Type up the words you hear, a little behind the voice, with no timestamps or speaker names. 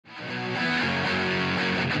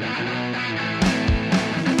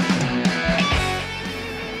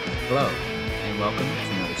Hello, and welcome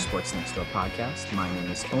to another Sports Next Door podcast. My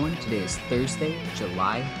name is Owen. Today is Thursday,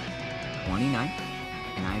 July 29th,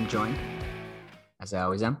 and I'm joined, as I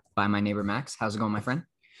always am, by my neighbor Max. How's it going, my friend?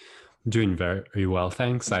 Doing very well,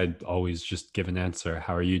 thanks. I'd always just give an answer.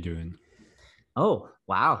 How are you doing? Oh,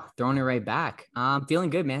 wow. Throwing it right back.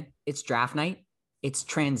 Feeling good, man. It's draft night. It's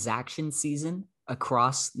transaction season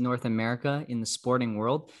across North America in the sporting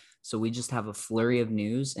world. So we just have a flurry of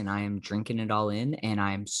news, and I am drinking it all in. And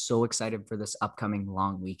I am so excited for this upcoming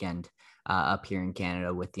long weekend up here in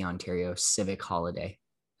Canada with the Ontario Civic Holiday.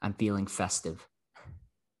 I'm feeling festive.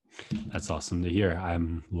 That's awesome to hear.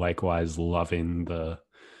 I'm likewise loving the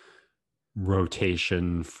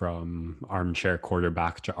rotation from armchair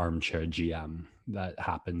quarterback to armchair GM that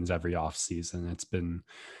happens every offseason. It's been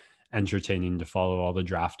entertaining to follow all the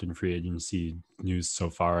draft and free agency news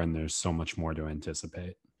so far, and there's so much more to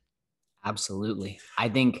anticipate. Absolutely. I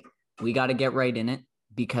think we got to get right in it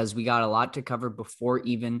because we got a lot to cover before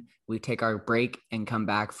even we take our break and come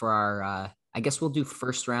back for our, I guess we'll do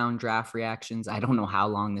first round draft reactions. I don't know how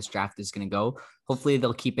long this draft is going to go. Hopefully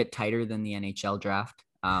they'll keep it tighter than the NHL draft,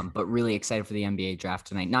 but really excited for the NBA draft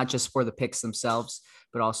tonight, not just for the picks themselves,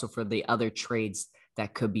 but also for the other trades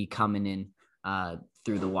that could be coming in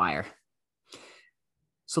through the wire.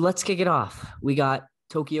 So let's kick it off. We got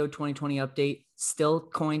Tokyo 2020 update, still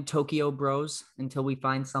coined Tokyo Bros until we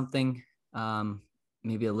find something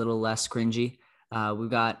maybe a little less cringy. We've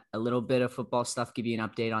got a little bit of football stuff, give you an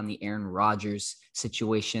update on the Aaron Rodgers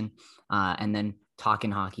situation, and then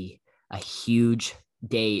talking hockey, a huge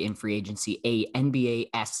day in free agency, a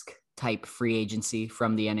NBA-esque type free agency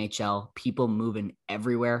from the NHL, people moving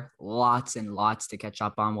everywhere, lots and lots to catch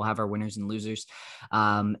up on. We'll have our winners and losers.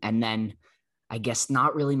 And then I guess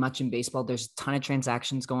not really much in baseball. There's a ton of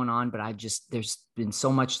transactions going on, but there's been so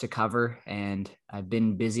much to cover and I've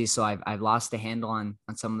been busy. So I've lost a handle on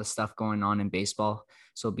some of the stuff going on in baseball.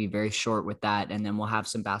 So it'll be very short with that. And then we'll have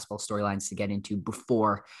some basketball storylines to get into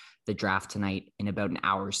before the draft tonight in about an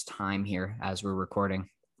hour's time here as we're recording.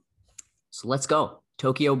 So let's go.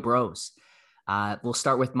 Tokyo Bros. We'll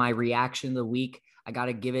start with my reaction of the week. I got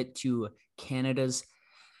to give it to Canada's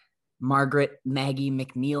Maggie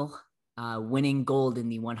McNeil. Winning gold in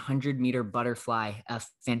the 100-meter butterfly, a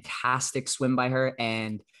fantastic swim by her,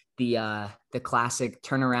 and the classic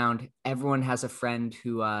turnaround. Everyone has a friend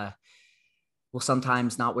who will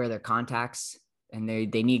sometimes not wear their contacts, and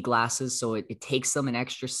they need glasses, so it takes them an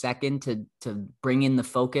extra second to bring in the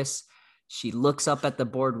focus. She looks up at the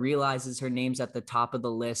board, realizes her name's at the top of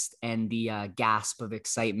the list, and the gasp of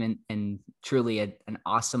excitement, and truly an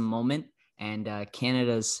awesome moment. And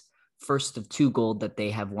Canada's first of 2 gold that they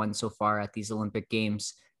have won so far at these Olympic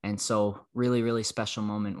Games. And so really, really special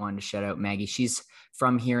moment. Wanted to shout out Maggie. She's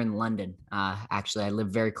from here in London. Actually, I live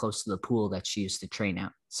very close to the pool that she used to train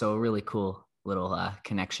at. So a really cool little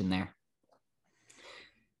connection there.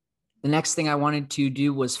 The next thing I wanted to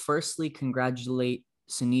do was firstly congratulate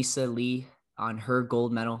Sunisa Lee on her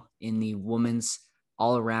gold medal in the women's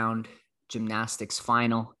all-around gymnastics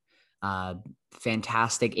final.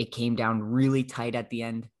 Fantastic. It came down really tight at the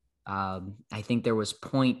end. I think there was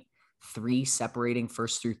 0.3 separating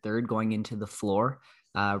first through third going into the floor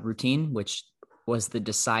routine, which was the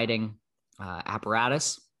deciding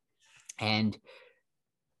apparatus. And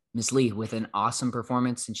Ms. Lee with an awesome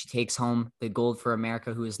performance, and she takes home the gold for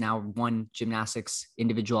America, who has now won gymnastics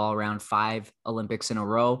individual all around 5 Olympics in a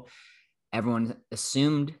row. Everyone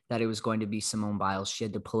assumed that it was going to be Simone Biles. She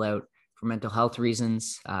had to pull out for mental health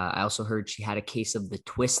reasons. I also heard she had a case of the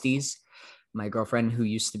twisties. My girlfriend, who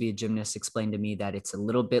used to be a gymnast, explained to me that it's a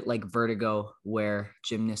little bit like vertigo, where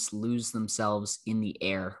gymnasts lose themselves in the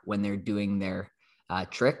air when they're doing their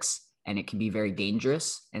tricks, and it can be very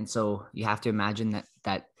dangerous. And so you have to imagine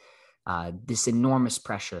that this enormous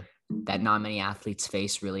pressure that not many athletes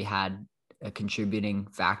face really had a contributing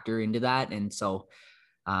factor into that. And so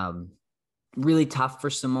really tough for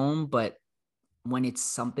Simone, but when it's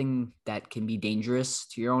something that can be dangerous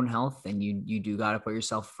to your own health, and you do got to put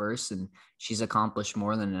yourself first, and she's accomplished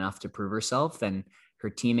more than enough to prove herself, and her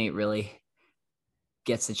teammate really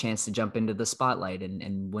gets the chance to jump into the spotlight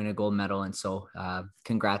and win a gold medal. And so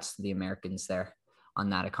congrats to the Americans there on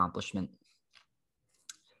that accomplishment.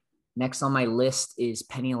 Next on my list is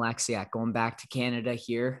Penny Alexiak, going back to Canada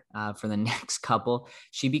here for the next couple.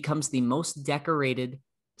 She becomes the most decorated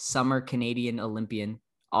summer Canadian Olympian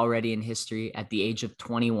already in history at the age of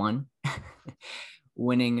 21,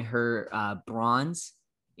 winning her bronze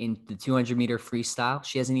in the 200-meter freestyle.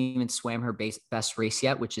 She hasn't even swam her best race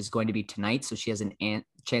yet, which is going to be tonight. So she has a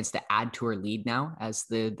chance to add to her lead now as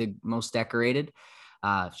the most decorated.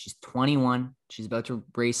 She's 21. She's about to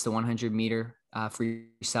race the 100-meter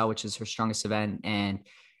freestyle, which is her strongest event. And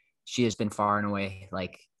she has been far and away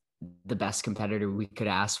like the best competitor we could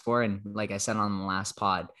ask for. And like I said on the last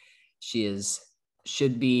pod,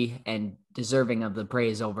 should be and deserving of the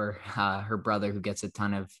praise over her brother, who gets a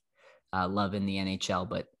ton of love in the NHL,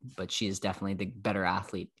 but she is definitely the better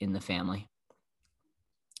athlete in the family.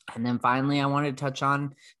 And then finally, I wanted to touch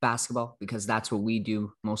on basketball because that's what we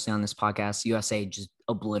do mostly on this podcast. USA just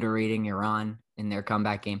obliterating Iran in their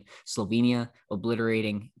comeback game. Slovenia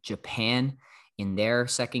obliterating Japan in their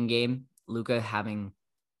second game. Luka having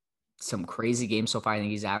some crazy games so far. I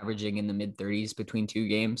think he's averaging in the mid-30s between two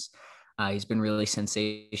games. He's been really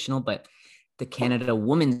sensational, but the Canada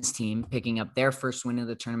women's team picking up their first win of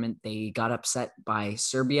the tournament. They got upset by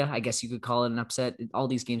Serbia. I guess you could call it an upset. All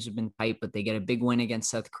these games have been tight, but they get a big win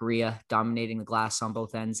against South Korea, dominating the glass on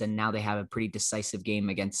both ends. And now they have a pretty decisive game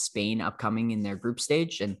against Spain upcoming in their group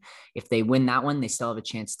stage. And if they win that one, they still have a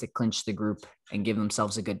chance to clinch the group and give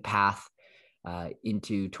themselves a good path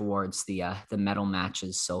towards the medal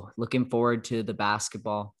matches. So looking forward to the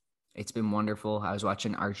basketball. It's been wonderful. I was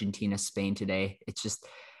watching Argentina, Spain today. It's just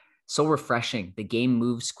so refreshing. The game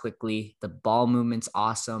moves quickly. The ball movement's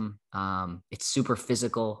awesome. It's super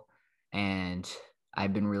physical, and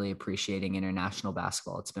I've been really appreciating international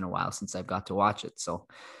basketball. It's been a while since I've got to watch it. So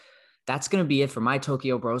that's going to be it for my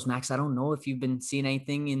Tokyo Bros. Max, I don't know if you've been seeing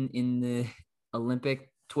anything in the Olympic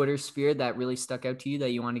Twitter sphere that really stuck out to you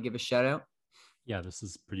that you want to give a shout out. Yeah, this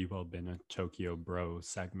has pretty well been a Tokyo Bro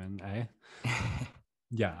segment, eh?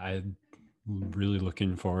 Yeah, I'm really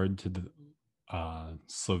looking forward to the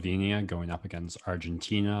Slovenia going up against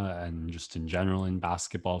Argentina, and just in general in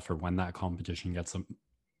basketball for when that competition gets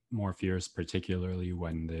more fierce, particularly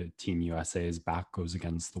when the Team USA's back goes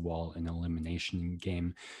against the wall in elimination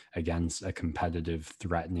game against a competitive,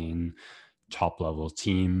 threatening, top-level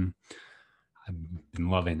team. I've been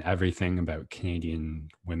loving everything about Canadian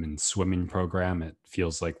women's swimming program. It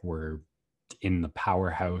feels like we're in the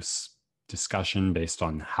powerhouse discussion based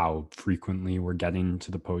on how frequently we're getting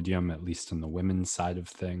to the podium, at least on the women's side of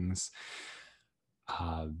things.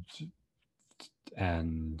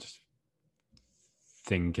 And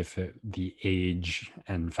think if the age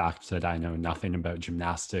and fact that I know nothing about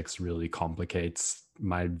gymnastics really complicates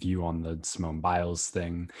my view on the Simone Biles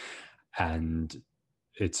thing. And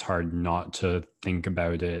it's hard not to think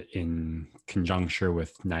about it in conjuncture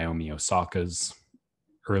with Naomi Osaka's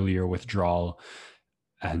earlier withdrawal.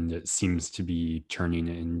 And it seems to be turning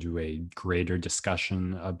into a greater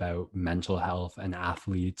discussion about mental health and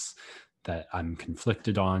athletes that I'm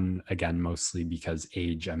conflicted on, again, mostly because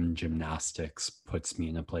age and gymnastics puts me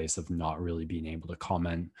in a place of not really being able to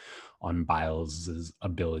comment on Biles's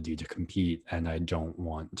ability to compete. And I don't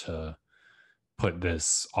want to put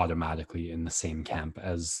this automatically in the same camp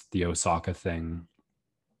as the Osaka thing,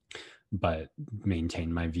 but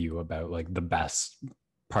maintain my view about like the best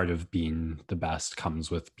part of being the best comes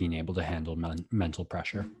with being able to handle mental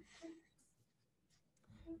pressure.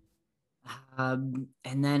 And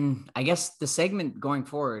then I guess the segment going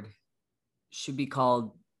forward should be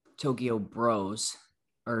called Tokyo Bros,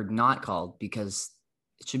 or not called, because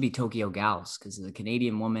it should be Tokyo Gals, because the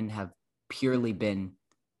Canadian women have purely been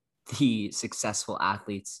the successful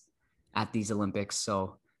athletes at these Olympics.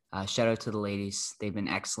 So shout out to the ladies. They've been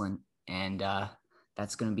excellent. And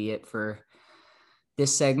that's going to be it for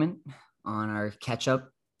this segment on our catch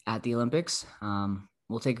up at the Olympics.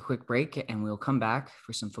 We'll take a quick break and we'll come back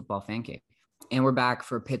for some football fan cave. And we're back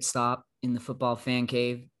for a pit stop in the football fan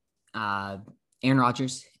cave. Aaron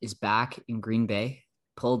Rodgers is back in Green Bay,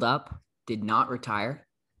 pulled up, did not retire,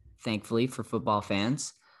 thankfully for football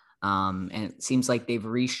fans. And it seems like they've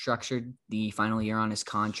restructured the final year on his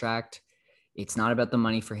contract. It's not about the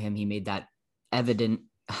money for him. He made that evident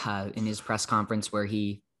in his press conference, where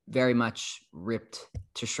he very much ripped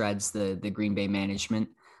to shreds the Green Bay management.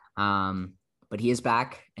 But he is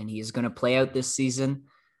back and he is going to play out this season.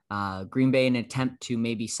 Green Bay, in an attempt to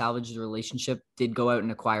maybe salvage the relationship, did go out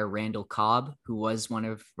and acquire Randall Cobb, who was one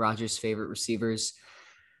of Rodgers' favorite receivers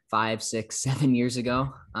 5, 6, 7 years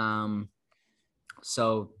ago.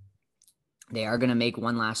 So they are going to make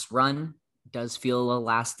one last run. Does feel a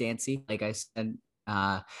last dancey. Like I said,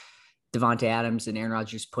 Devontae Adams and Aaron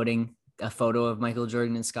Rodgers putting a photo of Michael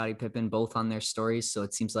Jordan and Scottie Pippen both on their stories. So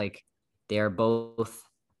it seems like they are both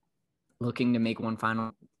looking to make one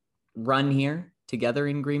final run here together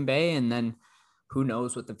in Green Bay. And then who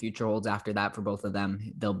knows what the future holds after that for both of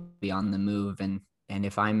them. They'll be on the move. And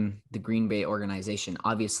if I'm the Green Bay organization,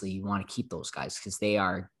 obviously you want to keep those guys because they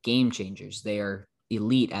are game changers. They are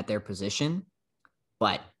elite at their position.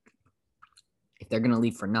 But if they're going to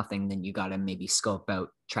leave for nothing, then you got to maybe scope out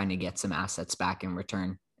trying to get some assets back in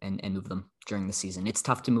return and move them during the season. It's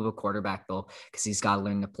tough to move a quarterback though, because he's got to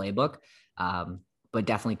learn the playbook. But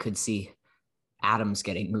definitely could see Adams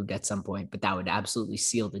getting moved at some point, but that would absolutely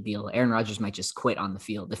seal the deal. Aaron Rodgers might just quit on the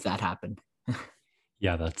field if that happened.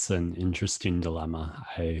 Yeah, that's an interesting dilemma.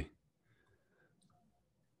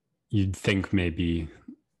 You'd think maybe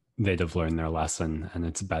they'd have learned their lesson, and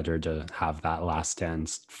it's better to have that last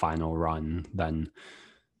dance final run than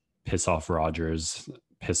piss off Rodgers,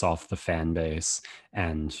 piss off the fan base,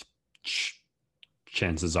 and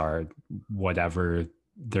chances are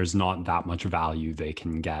there's not that much value they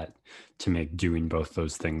can get to make doing both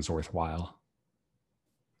those things worthwhile.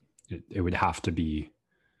 It would have to be,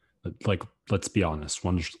 like, let's be honest,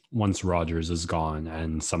 once Rodgers is gone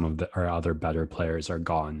and some of our other better players are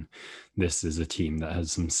gone, this is a team that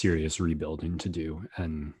has some serious rebuilding to do,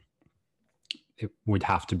 and it would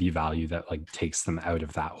have to be value that like takes them out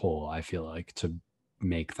of that hole, I feel like, to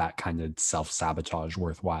make that kind of self-sabotage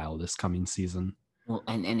worthwhile this coming season. Well,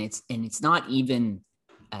 and it's not even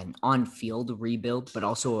an on-field rebuild, but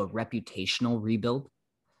also a reputational rebuild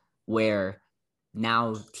where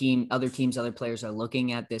now other players are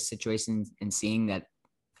looking at this situation and seeing that,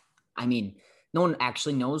 I mean, no one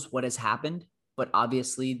actually knows what has happened, but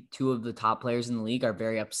obviously two of the top players in the league are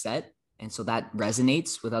very upset. And so that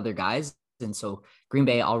resonates with other guys. And so Green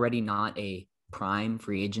Bay, already not a prime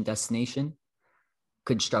free agent destination,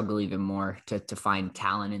 could struggle even more to find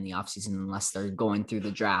talent in the offseason unless they're going through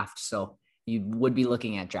the draft. So you would be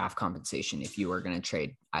looking at draft compensation if you were going to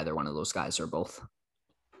trade either one of those guys or both.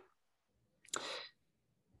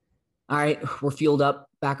 All right, we're fueled up,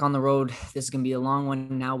 back on the road. This is going to be a long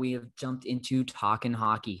one. Now we have jumped into talking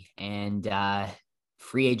hockey, and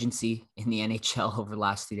free agency in the NHL over the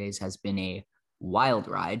last 2 days has been a wild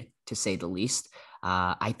ride, to say the least.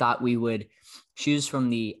 I thought we would choose from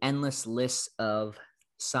the endless list of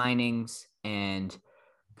signings and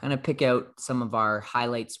kind of pick out some of our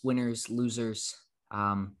highlights, winners, losers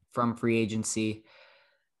from free agency.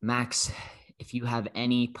 Max, if you have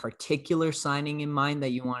any particular signing in mind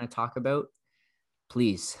that you want to talk about,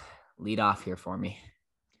 please lead off here for me.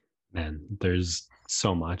 Man, there's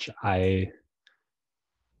so much. I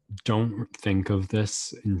don't think of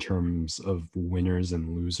this in terms of winners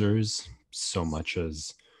and losers so much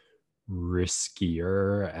as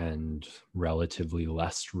riskier and relatively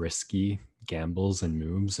less risky gambles and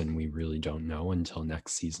moves, and we really don't know until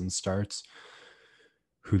next season starts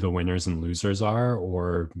who the winners and losers are,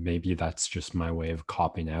 or maybe that's just my way of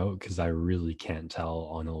copping out because I really can't tell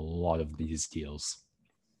on a lot of these deals.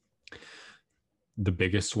 The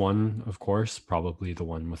biggest one, of course, probably the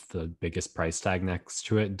one with the biggest price tag next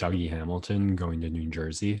to it, Dougie Hamilton going to New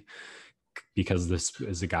Jersey, because this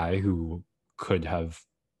is a guy who could have,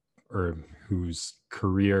 or whose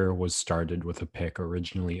career was started with a pick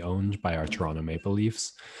originally owned by our Toronto Maple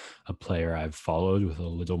Leafs, a player I've followed with a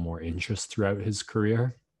little more interest throughout his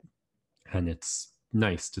career. And it's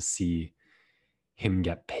nice to see him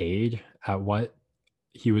get paid at what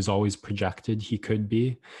he was always projected he could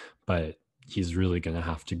be, but he's really going to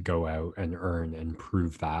have to go out and earn and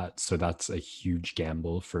prove that. So that's a huge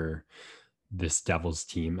gamble for this Devils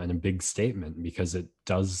team and a big statement, because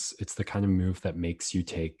it's the kind of move that makes you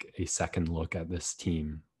take a second look at this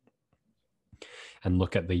team and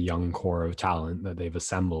look at the young core of talent that they've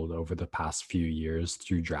assembled over the past few years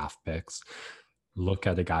through draft picks. Look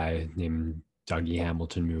at a guy named Dougie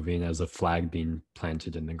Hamilton moving as a flag being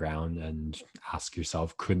planted in the ground and ask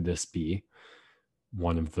yourself, could this be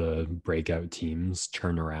one of the breakout teams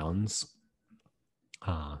turnarounds?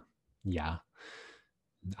 Yeah,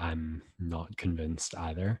 I'm not convinced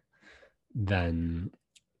either. Then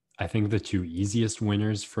I think the two easiest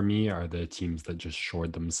winners for me are the teams that just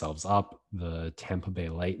shored themselves up, the Tampa Bay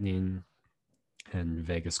Lightning and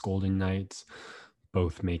Vegas Golden Knights,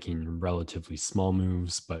 both making relatively small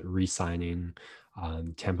moves, but re-signing.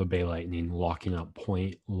 Tampa Bay Lightning locking up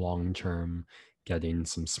Point long-term, getting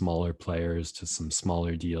some smaller players to some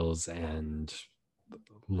smaller deals, and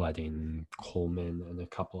letting Coleman and a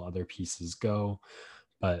couple other pieces go.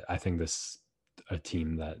 But I think this a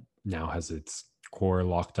team that now has its core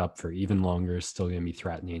locked up for even longer, still going to be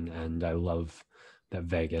threatening. And I love that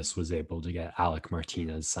Vegas was able to get Alec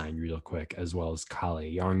Martinez signed real quick, as well as Kale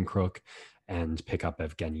Yarncrook, and pick up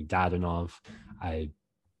Evgeny Dadonov. I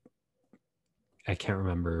can't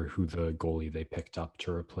remember who the goalie they picked up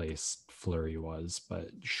to replace Fleury was, but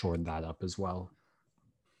shored that up as well.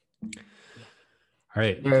 All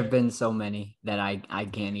right. There have been so many that I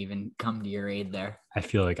can't even come to your aid there. I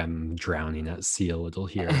feel like I'm drowning at sea a little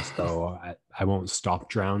here, so I won't stop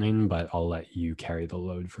drowning, but I'll let you carry the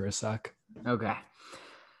load for a sec. Okay.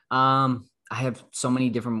 I have so many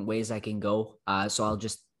different ways I can go. So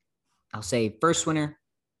I'll say first winner,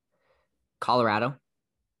 Colorado.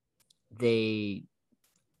 They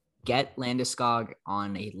get Landeskog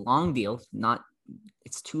on a long deal. Not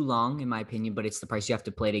it's too long in my opinion, but it's the price you have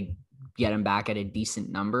to play to get him back at a decent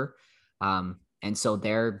number. And so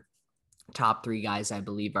their top three guys, I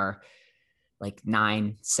believe, are like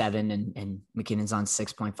 9, 7, and McKinnon's on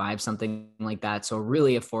 6.5, something like that. So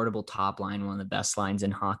really affordable top line, one of the best lines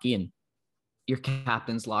in hockey. And your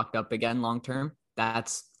captain's locked up again long term.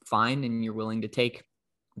 That's fine, and you're willing to take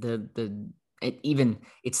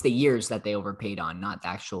it's the years that they overpaid on, not the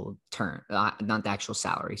actual term, not the actual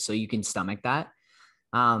salary. So you can stomach that.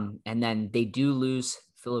 And then they do lose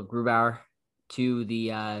Philip Grubauer to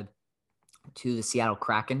the Seattle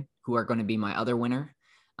Kraken, who are going to be my other winner.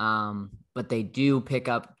 But they do pick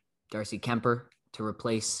up Darcy Kemper to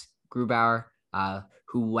replace Grubauer,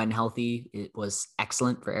 who, when healthy, it was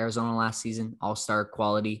excellent for Arizona last season, all-star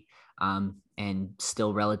quality, and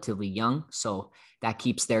still relatively young. So that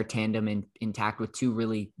keeps their tandem intact with two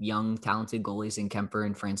really young, talented goalies in Kemper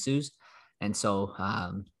and Francouz. And so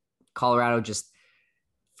Colorado just,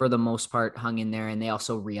 for the most part, hung in there, and they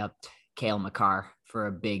also re-upped Cale Makar for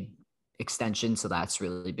a big extension. So that's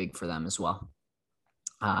really big for them as well.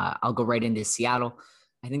 I'll go right into Seattle.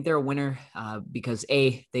 I think they're a winner because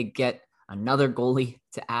they get another goalie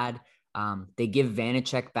to add. They give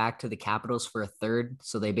Vanacek back to the Capitals for a third.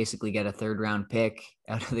 So they basically get a third round pick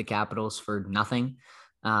out of the Capitals for nothing.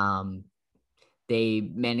 They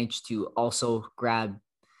managed to also grab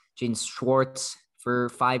James Schwartz for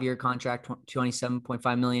 5-year contract,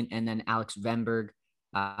 $27.5 million. And then Alex Venberg,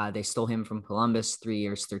 they stole him from Columbus, 3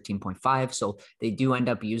 years, 13.5. So they do end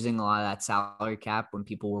up using a lot of that salary cap when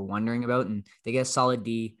people were wondering about, and they get a solid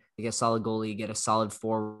D, they get a solid goalie, get a solid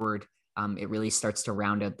forward. It really starts to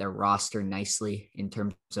round out their roster nicely in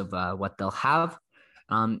terms of what they'll have,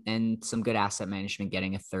 and some good asset management,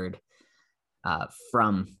 getting a third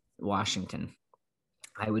from Washington.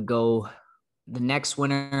 I would go the next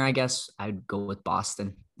winner, I guess I'd go with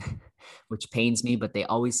Boston, which pains me, but they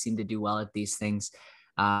always seem to do well at these things.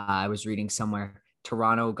 I was reading somewhere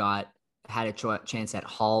Toronto had a chance at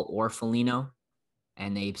Hall or Foligno,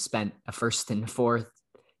 and they spent a first and a fourth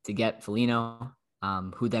to get Foligno,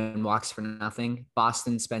 who then walks for nothing.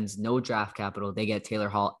 Boston spends no draft capital. They get Taylor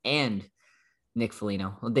Hall and Nick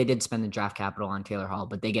Foligno. Well, they did spend the draft capital on Taylor Hall,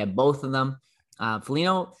 but they get both of them.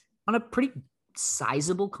 Foligno on a pretty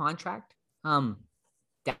sizable contract.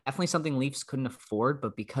 Definitely something Leafs couldn't afford,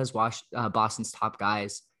 but because Boston's top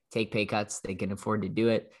guys take pay cuts, they can afford to do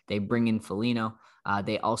it. They bring in Foligno.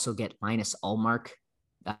 They also get Linus Ullmark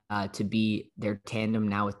to be their tandem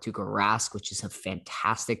now with Tuukka Rask, which is a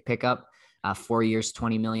fantastic pickup. 4 years,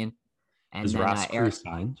 $20 million. And is then Rask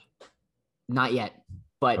signed? Not yet,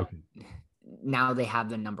 but okay. Now they have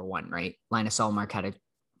the number one, right? Linus Ullmark had a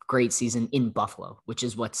great season in Buffalo, which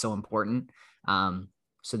is what's so important.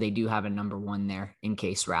 So they do have a number one there in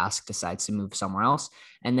case Rask decides to move somewhere else.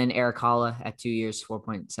 And then Eric Holla at 2 years,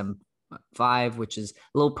 4.75, which is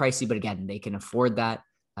a little pricey, but again, they can afford that.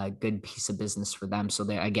 A good piece of business for them. So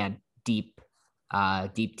they're, again, deep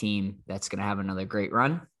team that's going to have another great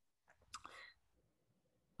run.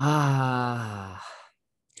 I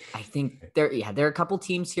think there are a couple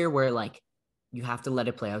teams here where like you have to let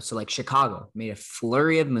it play out. So like Chicago made a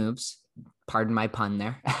flurry of moves. Pardon my pun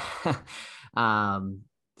there.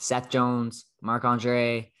 Seth Jones,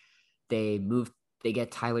 Marc-Andre, they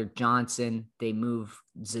get Tyler Johnson, they move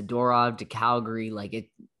Zadorov to Calgary.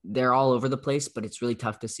 They're all over the place, but it's really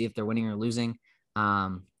tough to see if they're winning or losing.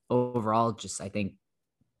 Overall, just I think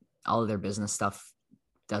all of their business stuff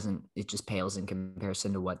just pales in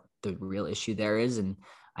comparison to what the real issue there is. And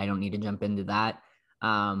I don't need to jump into that.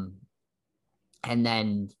 And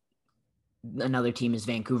then another team is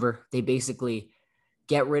Vancouver. They basically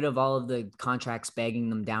get rid of all of the contracts bagging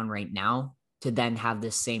them down right now to then have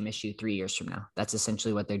this same issue 3 years from now. That's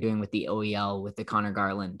essentially what they're doing with the OEL, with the Connor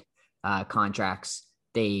Garland contracts.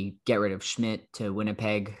 They get rid of Schmidt to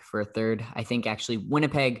Winnipeg for a third. I think actually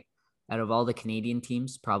Winnipeg, out of all the Canadian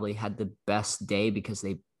teams, probably had the best day because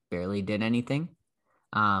they barely did anything.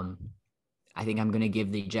 I think I'm going to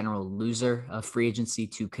give the general loser of free agency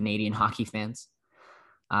to Canadian hockey fans.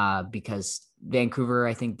 Because Vancouver,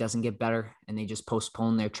 I think, doesn't get better and they just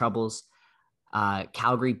postpone their troubles.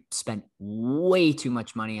 Calgary spent way too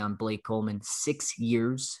much money on Blake Coleman. 6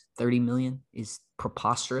 years, $30 million is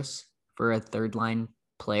preposterous for a third line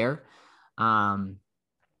player.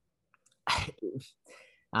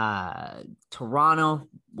 Toronto,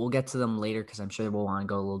 we'll get to them later because I'm sure we'll want to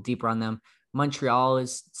go a little deeper on them. Montreal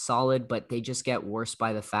is solid, but they just get worse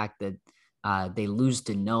by the fact that They lose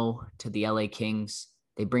Deneau to the LA Kings.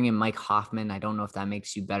 They bring in Mike Hoffman. I don't know if that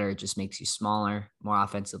makes you better. It just makes you smaller, more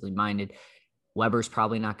offensively minded. Weber's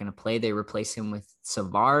probably not going to play. They replace him with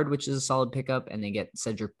Savard, which is a solid pickup, and they get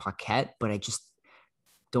Cedric Paquette, but I just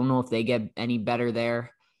don't know if they get any better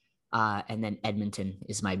there. And then Edmonton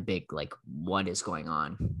is my big, like, what is going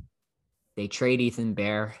on? They trade Ethan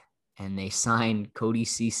Bear and they sign Cody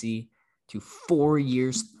Ceci to 4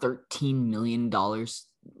 years, $13 million.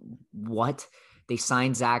 What? They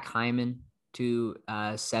signed Zach Hyman to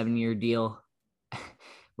a 7-year deal,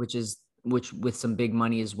 which with some big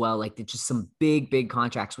money as well. Like, it's just some big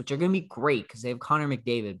contracts, which are going to be great because they have Connor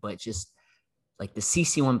McDavid, but just like the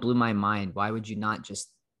CC one blew my mind. Why would you not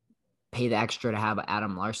just pay the extra to have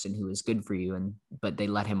Adam Larson, who is good for you, but they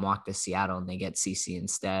let him walk to Seattle and they get CC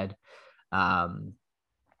instead.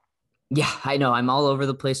 Yeah, I know I'm all over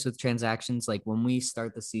the place with transactions. Like, when we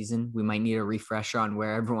start the season, we might need a refresher on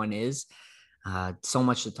where everyone is. So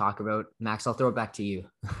much to talk about. Max, I'll throw it back to you.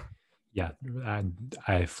 Yeah,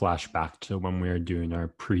 I flash back to when we were doing our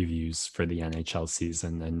previews for the NHL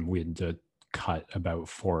season, and we had to cut about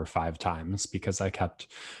 4 or 5 times because I kept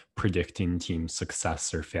predicting team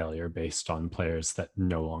success or failure based on players that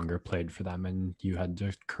no longer played for them, and you had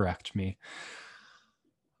to correct me.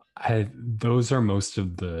 Those are most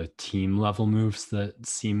of the team level moves that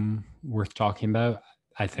seem worth talking about.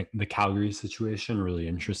 I think the Calgary situation really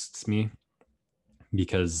interests me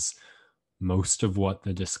because most of what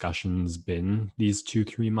the discussion's been these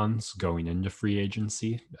 2-3 months going into free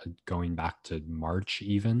agency, going back to March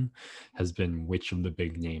even, has been which of the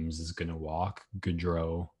big names is going to walk.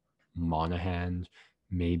 Gaudreau, Monahan,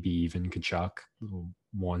 maybe even Kachuk.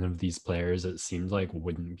 One of these players, it seemed like,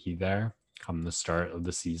 wouldn't be there come the start of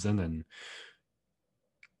the season. And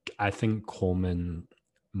I think Coleman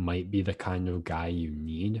might be the kind of guy you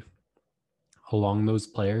need along those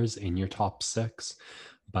players in your top 6,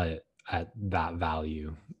 but at that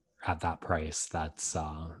value, at that price, that's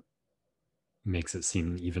makes it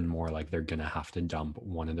seem even more like they're gonna have to dump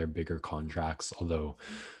one of their bigger contracts. Although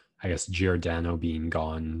I guess Giordano being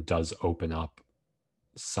gone does open up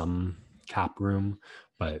some cap room,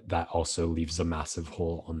 but that also leaves a massive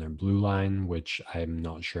hole on their blue line, which I'm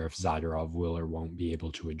not sure if Zadorov will or won't be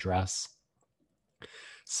able to address.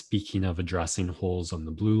 Speaking of addressing holes on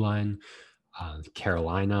the blue line,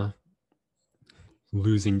 Carolina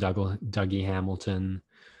losing Dougie Hamilton,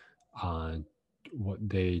 what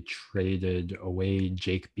they traded away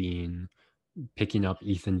Jake Bean, picking up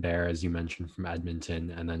Ethan Bear, as you mentioned, from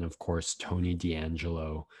Edmonton, and then of course Tony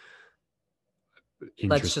DeAngelo.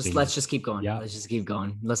 Let's just keep going. Yeah. Let's just keep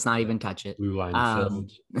going. Let's not even touch it. Blue line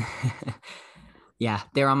filled. Yeah,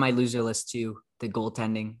 they're on my loser list too. The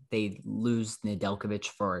goaltending, they lose Nedeljkovic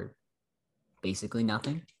for basically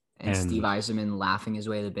nothing, and Steve Yzerman laughing his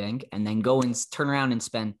way to the bank, and then go and turn around and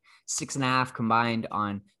spend 6.5 combined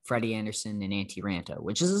on Freddie Anderson and Antti Ranta,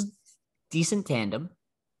 which is a decent tandem,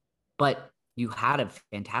 but you had a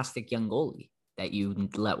fantastic young goalie that you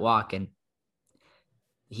let walk, and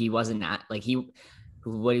he wasn't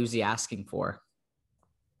what was he asking for?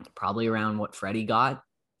 Probably around what Freddie got.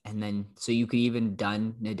 And then, so you could even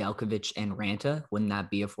done Nedeljkovic and Ranta. Wouldn't that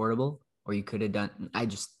be affordable? Or you could have done, I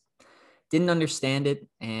just didn't understand it.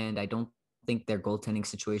 And I don't think their goaltending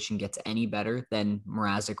situation gets any better than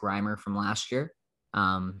Mrazek Reimer from last year.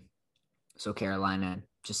 So Carolina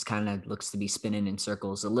just kind of looks to be spinning in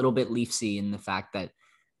circles, a little bit Leafsy in the fact that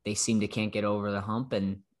they seem to can't get over the hump,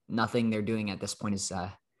 and nothing they're doing at this point is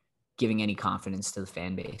giving any confidence to the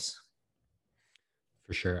fan base.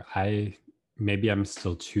 For sure. Maybe I'm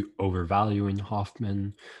still too overvaluing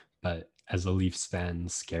Hoffman, but as a Leafs fan,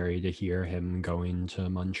 scary to hear him going to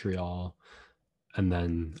Montreal. And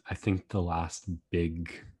then I think the last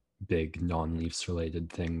big non-Leafs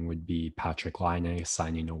related thing would be Patrick Laine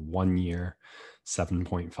signing a 1-year,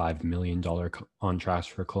 $7.5 million contract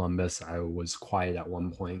for Columbus. I was quiet at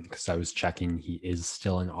one point because I was checking he is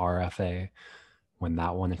still an RFA when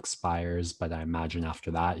that one expires, but I imagine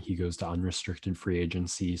after that he goes to unrestricted free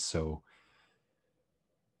agency. So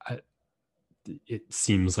it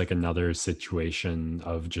seems like another situation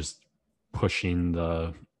of just pushing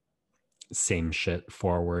the same shit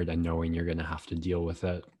forward and knowing you're going to have to deal with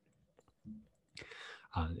it.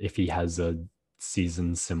 If he has a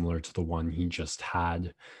season similar to the one he just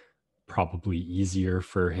had, probably easier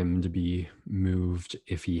for him to be moved.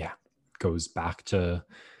 If he goes back to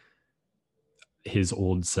his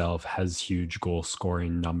old self, has huge goal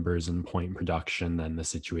scoring numbers and point production, then the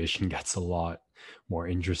situation gets a lot more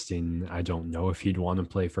interesting. I don't know if he'd want to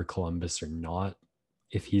play for Columbus or not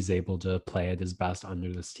if he's able to play at his best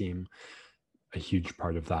under this team. a huge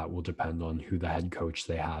part of that will depend on who the head coach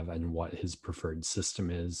they have and what his preferred system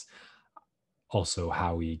is. Also,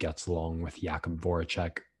 how he gets along with Jakub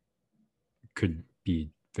Voracek could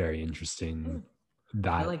be very interesting.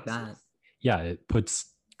 I like that. Yeah, it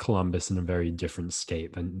puts Columbus in a very different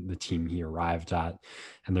state than the team he arrived at.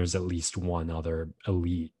 And there's at least one other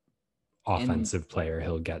elite offensive player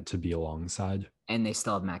he'll get to be alongside. And they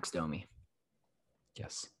still have Max Domi.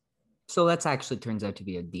 Yes. So that's actually turns out to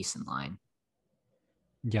be a decent line.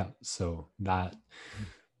 Yeah. So that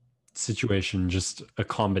situation, just a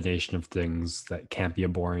combination of things that can't be a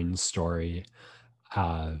boring story.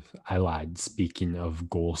 I lied. Speaking of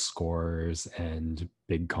goal scorers and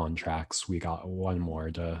big contracts, we got one more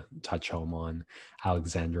to touch home on.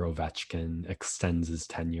 Alexander Ovechkin extends his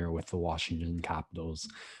tenure with the Washington Capitals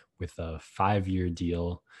with a 5-year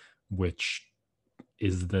deal, which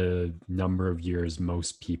is the number of years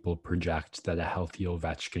most people project that a healthy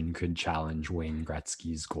Ovechkin could challenge Wayne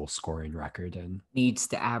Gretzky's goal scoring record in. Needs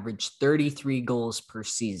to average 33 goals per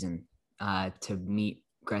season to meet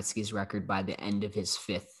Gretzky's record by the end of his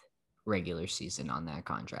 5th regular season on that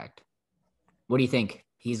contract. What do you think?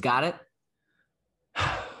 He's got it?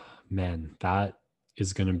 Man, that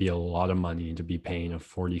is going to be a lot of money to be paying a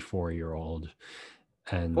 44-year-old.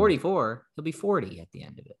 And 44? He'll be 40 at the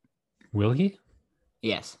end of it. Will he?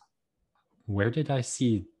 Yes. Where did I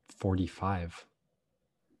see 45?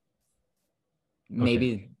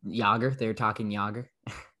 Maybe Yager. They're talking Yager.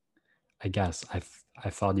 I guess. I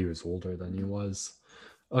thought he was older than he was.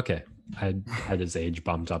 Okay. I had his age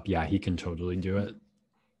bumped up. Yeah, he can totally do it.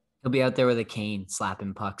 He'll be out there with a cane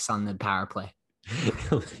slapping pucks on the power play.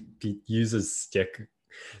 He uses stick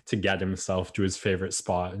to get himself to his favorite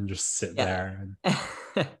spot and just sit there.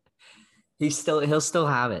 He'll still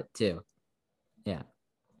have it too. Yeah.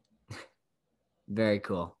 Very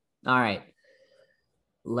cool. All right.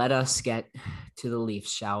 Let us get to the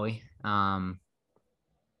Leafs, shall we? I'm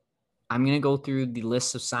going to go through the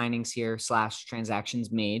list of signings here /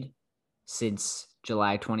 transactions made since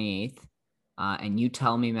July 28th. And you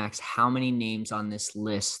tell me, Max, how many names on this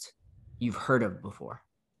list you've heard of before.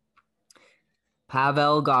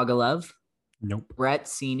 Pavel Gogolev. Nope. Brett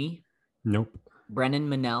Seney. Nope. Brennan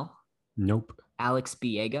Manel. Nope. Alex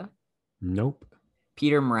Biega. Nope.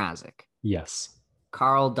 Peter Mrazek. Yes.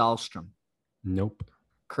 Carl Dahlstrom. Nope.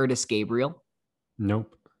 Curtis Gabriel.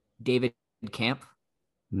 Nope. David Camp.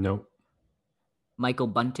 Nope. Michael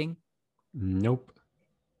Bunting. Nope.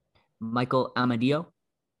 Michael Amadio.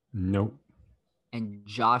 Nope. And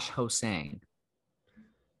Josh Hosang.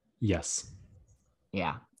 Yes.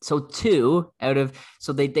 Yeah. So 2 out of,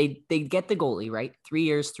 so they get the goalie, right? 3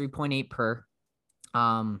 years, 3.8 per,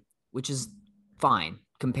 which is fine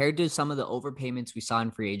compared to some of the overpayments we saw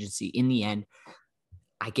in free agency. In the end,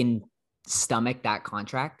 I can stomach that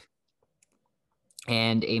contract.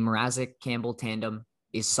 And a Mrazek Campbell tandem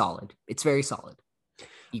is solid. It's very solid.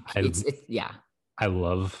 Yeah. I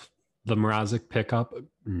love the Mrazek pickup,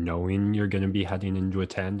 knowing you're going to be heading into a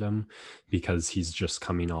tandem, because he's just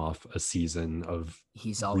coming off a season of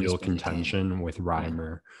real contention with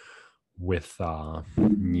Reimer, with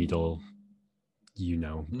Needle,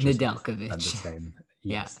 Nedeljkovic. Yes.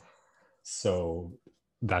 Yeah. So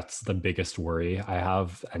that's the biggest worry I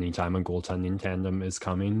have anytime a goaltending tandem is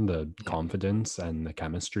coming, the confidence and the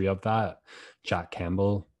chemistry of that. Jack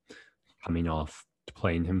Campbell coming off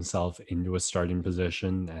playing himself into a starting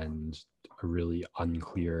position and a really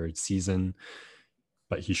unclear season,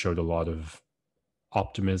 but he showed a lot of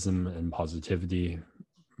optimism and positivity.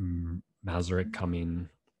 Mazurek coming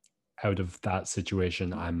out of that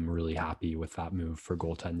situation, I'm really happy with that move for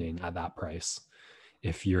goaltending at that price.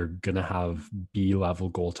 If you're going to have B-level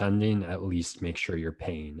goaltending, at least make sure you're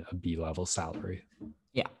paying a B-level salary.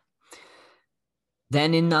 Yeah.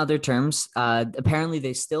 Then in other terms, apparently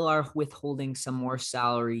they still are withholding some more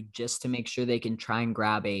salary just to make sure they can try and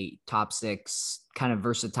grab a top 6 kind of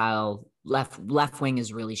versatile left wing.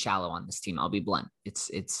 Is really shallow on this team. I'll be blunt.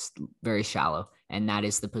 It's very shallow. And that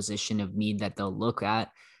is the position of need that they'll look at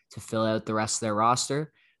to fill out the rest of their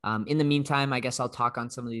roster. In the meantime, I guess I'll talk on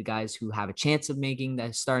some of the guys who have a chance of making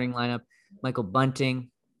the starting lineup. Michael Bunting,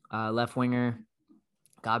 left winger,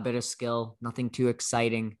 got a bit of skill, nothing too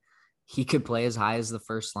exciting. He could play as high as the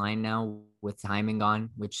first line now with timing gone,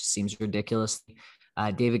 which seems ridiculous.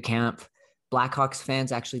 David Camp, Blackhawks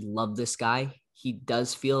fans actually love this guy. He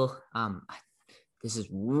does feel, this is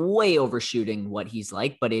way overshooting what he's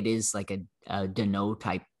like, but it is like a Dano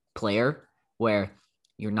type player where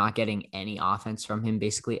you're not getting any offense from him,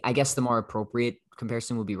 basically. I guess the more appropriate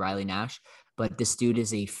comparison would be Riley Nash, but this dude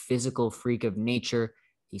is a physical freak of nature.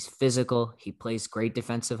 He's physical. He plays great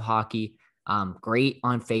defensive hockey. Great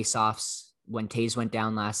on faceoffs, when Taves went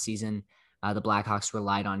down last season, the Blackhawks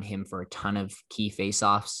relied on him for a ton of key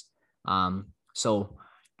faceoffs. So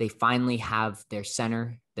they finally have their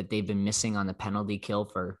center that they've been missing on the penalty kill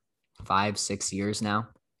for 5-6 years now.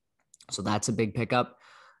 So that's a big pickup.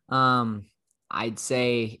 I'd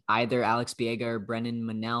say either Alex Biega or Brennan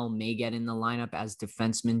Manel may get in the lineup as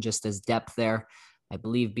defensemen, just as depth there. I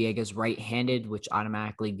believe Biega's right-handed, which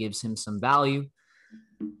automatically gives him some value.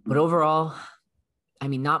 But overall, I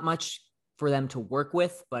mean, not much for them to work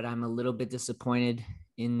with, but I'm a little bit disappointed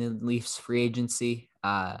in the Leafs free agency.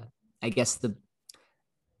 I guess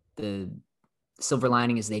the silver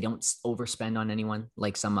lining is they don't overspend on anyone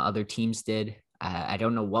like some other teams did. I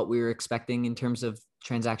don't know what we were expecting in terms of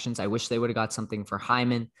transactions. I wish they would have got something for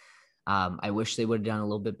Hyman. I wish they would have done a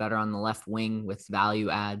little bit better on the left wing with value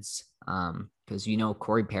adds. Because,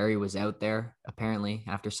 Corey Perry was out there apparently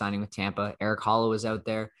after signing with Tampa. Eric Holla was out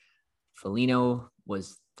there. Foligno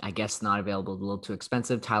was, I guess, not available, a little too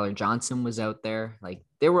expensive. Tyler Johnson was out there. Like,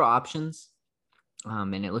 there were options.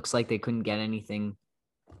 And it looks like they couldn't get anything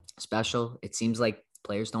special. It seems like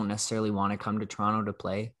players don't necessarily want to come to Toronto to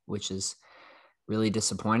play, which is really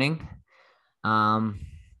disappointing. So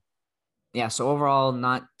overall,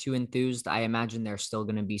 not too enthused. I imagine there's still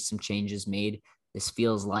going to be some changes made. This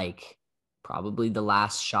feels like probably the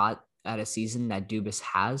last shot at a season that Dubas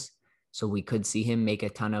has. So we could see him make a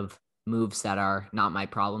ton of moves that are not my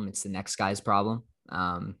problem. It's the next guy's problem.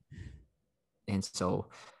 And so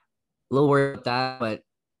a little worried about that, but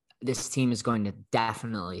this team is going to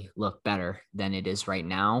definitely look better than it is right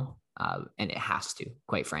now. And it has to,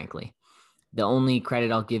 quite frankly. The only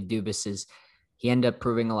credit I'll give Dubas is he ended up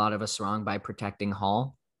proving a lot of us wrong by protecting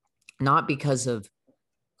Hall. Not because of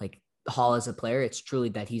like Hall as a player. It's truly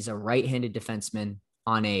that he's a right-handed defenseman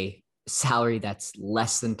on a salary that's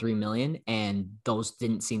less than $3 million. And those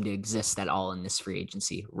didn't seem to exist at all in this free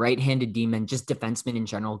agency. Right-handed D-men, just defensemen in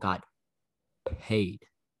general, got paid.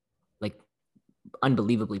 Like,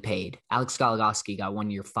 unbelievably paid. Alex Goligoski got 1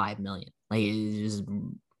 year, $5 million. Like, it was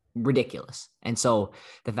ridiculous. And so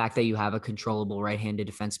the fact that you have a controllable right-handed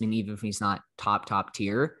defenseman, even if he's not top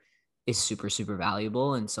tier, is super, super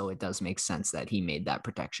valuable. And so it does make sense that he made that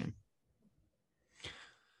protection.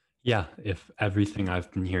 Yeah, if everything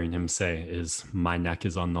I've been hearing him say is my neck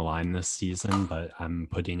is on the line this season, but I'm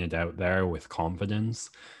putting it out there with confidence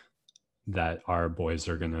that our boys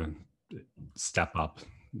are going to step up.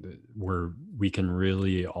 We can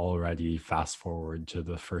really already fast forward to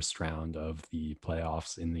the first round of the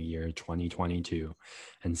playoffs in the year 2022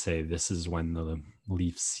 and say this is when the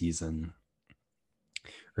Leafs season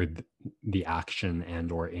or the action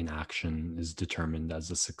and or inaction is determined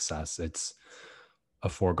as a success. It's a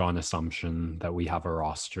foregone assumption that we have a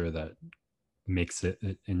roster that makes it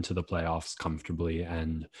into the playoffs comfortably,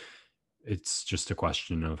 and it's just a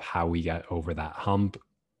question of how we get over that hump.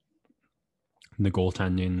 The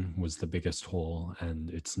goaltending was the biggest hole, and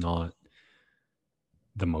it's not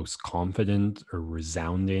the most confident or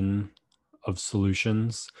resounding of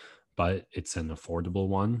solutions, but it's an affordable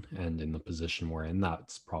one. And in the position we're in,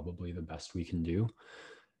 that's probably the best we can do.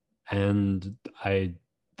 And I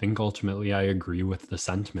think ultimately I agree with the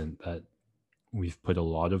sentiment that we've put a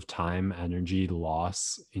lot of time, energy,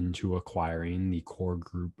 loss into acquiring the core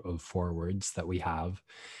group of forwards that we have.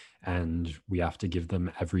 And we have to give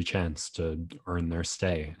them every chance to earn their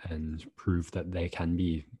stay and prove that they can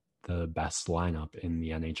be the best lineup in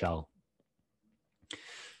the NHL.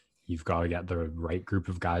 You've got to get the right group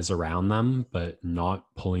of guys around them, but not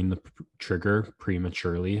pulling the trigger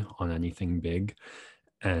prematurely on anything big.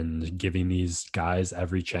 And giving these guys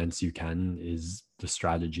every chance you can is the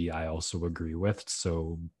strategy I also agree with.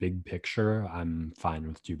 So big picture, I'm fine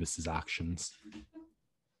with Dubas's actions.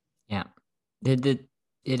 Yeah.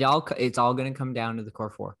 It's all going to come down to the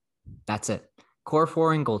core four. That's it. Core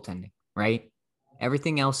four and goaltending, right?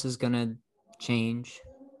 Everything else is going to change,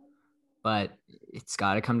 but it's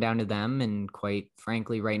got to come down to them. And quite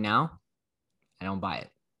frankly, right now, I don't buy it.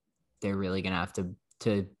 They're really going to have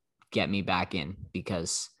to get me back in,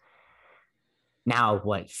 because now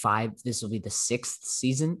this will be the 6th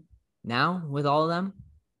season now with all of them,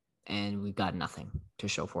 and we've got nothing to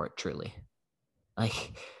show for it, truly.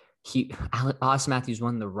 Like, Austin Matthews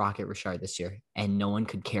won the Rocket Richard this year, and no one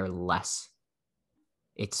could care less.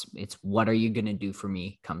 It's what are you going to do for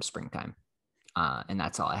me come springtime? And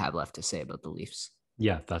that's all I have left to say about the Leafs.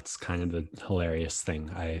 Yeah, that's kind of the hilarious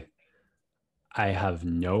thing. I have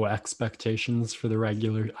no expectations for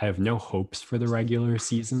I have no hopes for the regular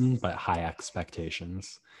season, but high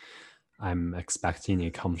expectations. I'm expecting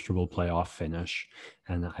a comfortable playoff finish,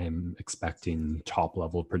 and I'm expecting top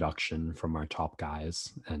level production from our top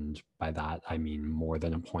guys. And by that, I mean more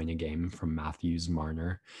than a point a game from Matthews,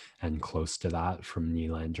 Marner, and close to that from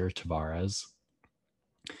Nylander, Tavares.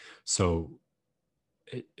 So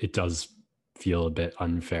it does feel a bit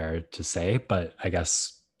unfair to say, but I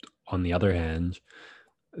guess on the other hand,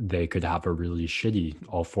 they could have a really shitty,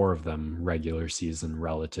 all four of them, regular season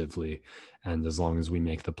relatively. And as long as we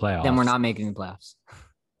make the Then we're playoffs, not making the playoffs.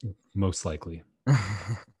 most likely.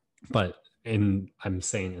 But I'm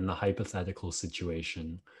saying in the hypothetical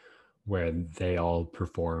situation where they all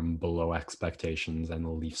perform below expectations and the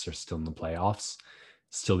Leafs are still in the playoffs,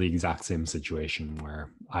 still the exact same situation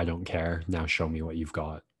where I don't care. Now show me what you've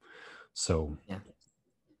got. So yeah,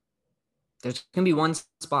 there's gonna be one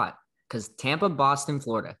spot because Tampa, Boston,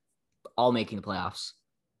 Florida, all making the playoffs.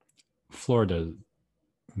 Florida,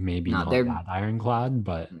 maybe No, not they're. that ironclad,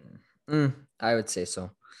 but I would say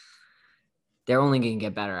so. They're only going to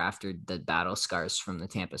get better after the battle scars from the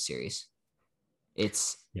Tampa series.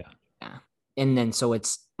 It's yeah. And then so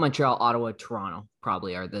it's Montreal, Ottawa, Toronto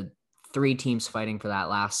probably are the three teams fighting for that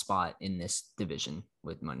last spot in this division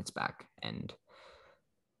with when it's back. And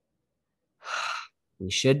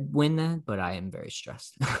we should win that, but I am very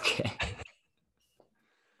stressed. Okay.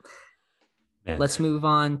 Man, Let's move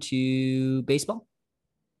on to baseball.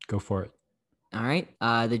 go for it. All right.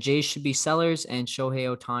 The Jays should be sellers, and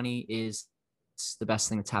Shohei Ohtani is the best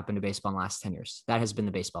thing that's happened to baseball in the last 10 years. That has been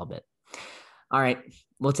the baseball bit. All right.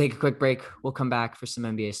 We'll take a quick break. We'll come back for some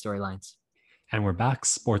NBA storylines. And we're back.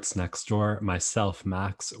 Sports Next Door. Myself,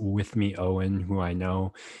 Max, with me, Owen, who I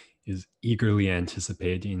know is eagerly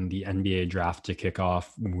anticipating the NBA draft to kick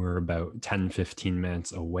off. We're about 10-15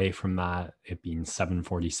 minutes away from that, it being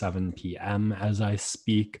 7:47 p.m. as I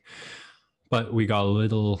speak. But we got a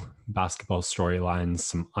little basketball storylines,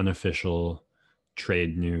 some unofficial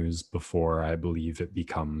trade news before I believe it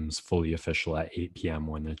becomes fully official at 8 p.m.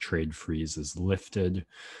 when the trade freeze is lifted.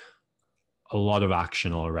 A lot of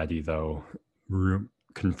action already, though,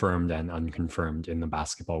 confirmed and unconfirmed in the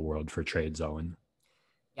basketball world for trades, Owen.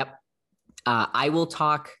 Yep. I will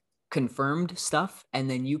talk confirmed stuff, and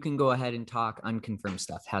then you can go ahead and talk unconfirmed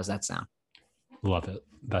stuff. How's that sound? Love it.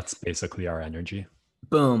 That's basically our energy.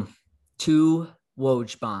 Boom. 2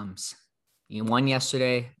 Woj bombs. One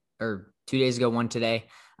yesterday, or 2 days ago, one today.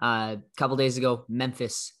 A couple days ago,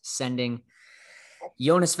 Memphis sending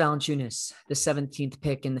Jonas Valanciunas, the 17th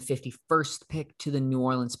pick and the 51st pick to the New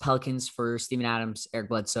Orleans Pelicans for Steven Adams, Eric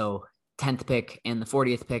Bledsoe, 10th pick and the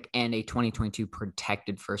 40th pick, and a 2022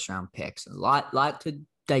 protected first round pick. So a lot to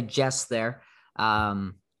digest there.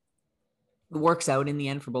 It works out in the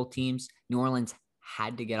end for both teams. New Orleans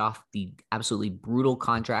had to get off the absolutely brutal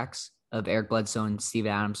contracts of Eric Bledsoe and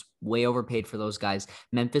Steven Adams, way overpaid for those guys.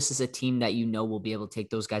 Memphis is a team that will be able to take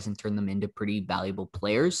those guys and turn them into pretty valuable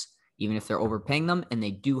players, even if they're overpaying them. And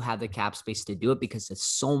they do have the cap space to do it because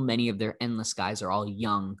so many of their endless guys are all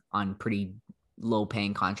young on pretty low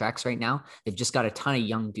paying contracts right now. They've just got a ton of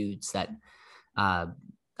young dudes that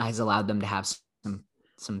has allowed them to have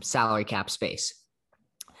some salary cap space.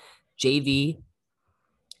 JV,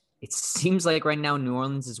 it seems like right now New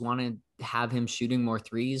Orleans is wanting to have him shooting more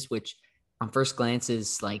threes, which on first glance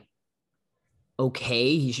is like,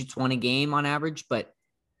 okay, he shoots 1 a game on average, but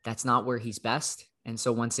that's not where he's best. And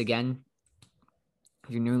so once again,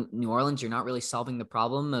 if you're New Orleans, you're not really solving the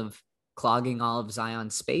problem of clogging all of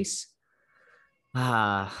Zion's space.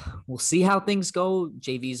 We'll see how things go.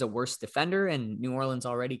 JV's a worse defender, and New Orleans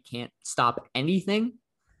already can't stop anything.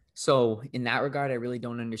 So in that regard, I really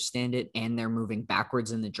don't understand it. And they're moving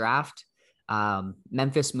backwards in the draft.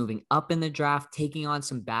 Memphis moving up in the draft, taking on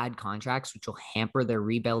some bad contracts, which will hamper their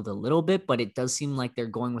rebuild a little bit. But it does seem like they're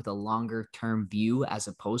going with a longer term view as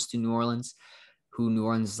opposed to New Orleans, who New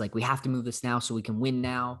Orleans is like, we have to move this now so we can win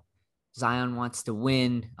now. Zion wants to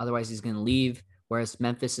win. Otherwise, he's going to leave. Whereas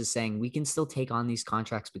Memphis is saying we can still take on these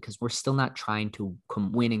contracts because we're still not trying to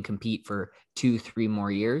win and compete for 2-3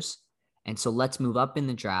 more years. And so let's move up in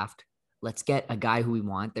the draft. Let's get a guy who we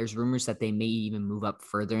want. There's rumors that they may even move up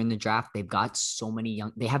further in the draft. They've got so many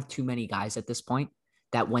they have too many guys at this point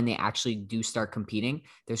that when they actually do start competing,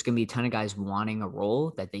 there's going to be a ton of guys wanting a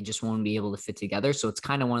role that they just won't be able to fit together. So it's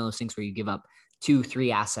kind of one of those things where you give up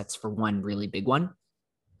 2-3 assets for one really big one.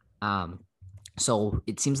 So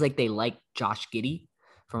it seems like they like Josh Giddey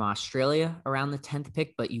from Australia around the 10th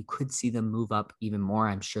pick, but you could see them move up even more.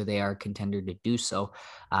 I'm sure they are a contender to do so,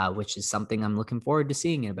 which is something I'm looking forward to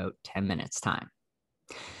seeing in about 10 minutes time.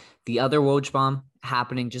 The other Woj bomb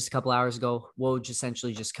happening just a couple hours ago, Woj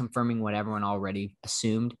essentially just confirming what everyone already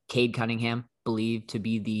assumed. Cade Cunningham believed to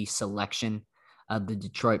be the selection the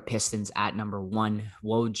Detroit Pistons at number 1.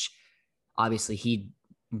 Woj, obviously, he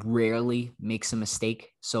rarely makes a mistake,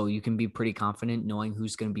 so you can be pretty confident knowing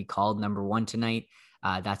who's going to be called number 1 tonight.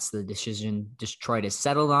 That's the decision Detroit has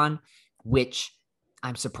settled on, which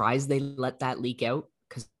I'm surprised they let that leak out,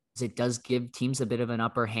 because it does give teams a bit of an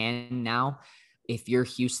upper hand now. If you're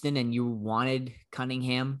Houston and you wanted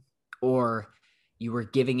Cunningham, or you were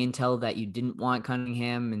giving intel that you didn't want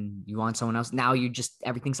Cunningham and you want someone else, now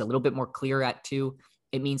everything's a little bit more clear at 2.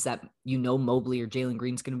 It means that Mobley or Jalen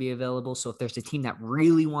Green's going to be available. So if there's a team that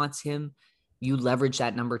really wants him, you leverage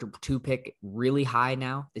that number 2 pick really high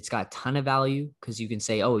now. It's got a ton of value, because you can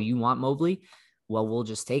say, oh, you want Mobley? Well, we'll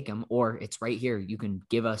just take him. Or it's right here. You can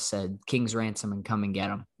give us a king's ransom and come and get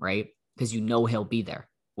him, right? Because he'll be there.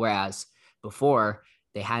 Whereas before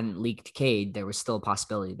they hadn't leaked Cade, there was still a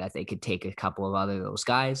possibility that they could take a couple of those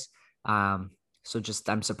guys. So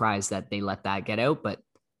I'm surprised that they let that get out, but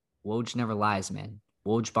Woj never lies, man.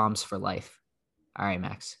 Woj bombs for life. All right,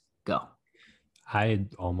 Max, go. I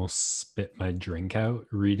almost spit my drink out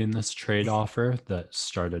reading this trade offer that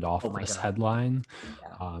started off this headline.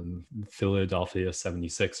 Yeah. Philadelphia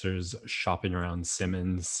 76ers shopping around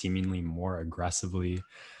Simmons seemingly more aggressively.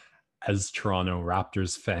 As Toronto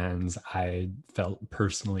Raptors fans, I felt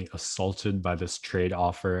personally assaulted by this trade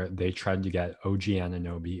offer. They tried to get OG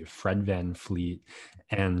Anunoby, Fred VanVleet,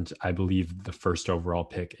 and I believe the first overall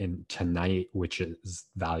pick in tonight, which is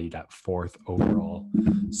valued at 4th overall.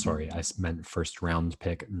 Sorry, I meant first round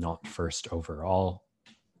pick, not first overall.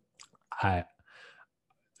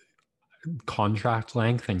 Contract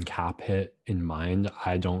length and cap hit in mind,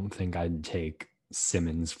 I don't think I'd take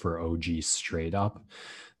Simmons for OG straight up.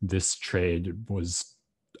 This trade was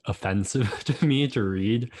offensive to me to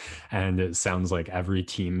read, and it sounds like every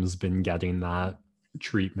team's been getting that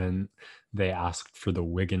treatment. They asked for the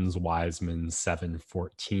Wiggins Wiseman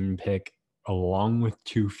 7-14 pick along with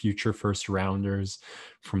 2 future first rounders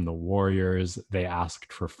from the Warriors. They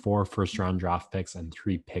asked for 4 first round draft picks and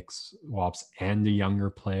 3 pick swaps and a younger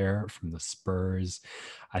player from the Spurs.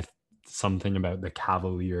 Something about the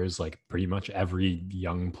Cavaliers, like pretty much every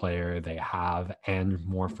young player they have, and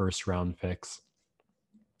more first round picks.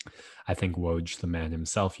 I think Woj, the man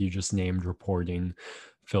himself you just named, reporting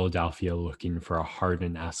Philadelphia looking for a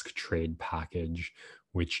Harden-esque trade package,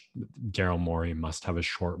 which Daryl Morey must have a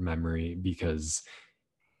short memory, because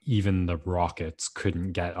even the Rockets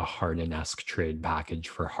couldn't get a Harden-esque trade package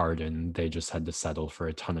for Harden. They just had to settle for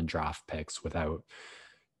a ton of draft picks without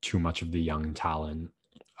too much of the young talent.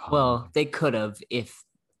 Well, they could have if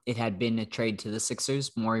it had been a trade to the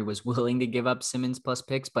Sixers. Morey was willing to give up Simmons plus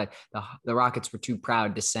picks, but the Rockets were too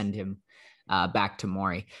proud to send him back to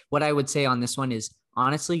Morey. What I would say on this one is,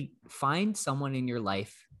 honestly, find someone in your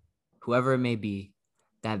life, whoever it may be,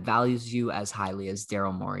 that values you as highly as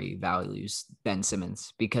Daryl Morey values Ben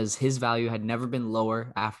Simmons, because his value had never been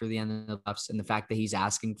lower after the end of the playoffs. And the fact that he's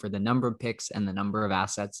asking for the number of picks and the number of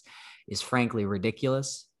assets is frankly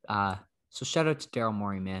ridiculous. So shout out to Daryl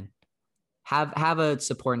Morey, man. Have a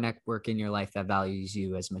support network in your life that values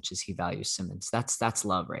you as much as he values Simmons. That's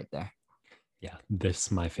love right there. Yeah, this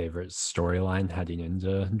is my favorite storyline heading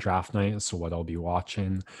into draft night. So what I'll be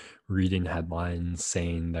watching, reading headlines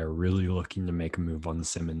saying they're really looking to make a move on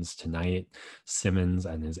Simmons tonight. Simmons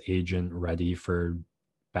and his agent ready for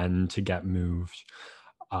Ben to get moved.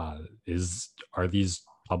 Are these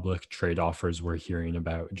public trade offers we're hearing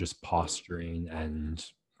about just posturing, and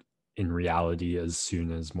in reality, as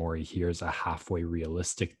soon as Morey hears a halfway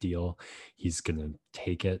realistic deal, he's going to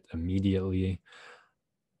take it immediately?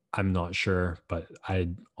 I'm not sure, but I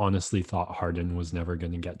honestly thought Harden was never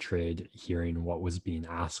going to get traded, hearing what was being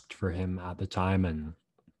asked for him at the time. And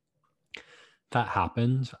that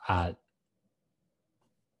happened at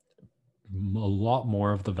a lot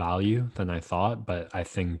more of the value than I thought. But I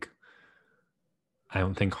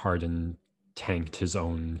don't think Harden tanked his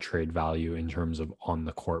own trade value in terms of on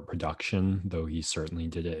the court production, though he certainly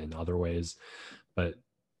did it in other ways. But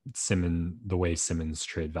the way Simmons'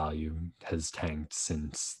 trade value has tanked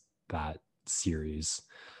since that series,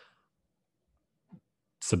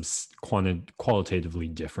 qualitatively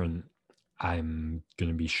different. I'm going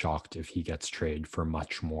to be shocked if he gets traded for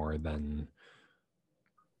much more than,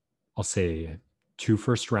 I'll say, 2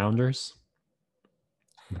 first rounders.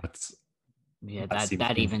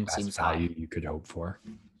 That even seems value high. you could hope for.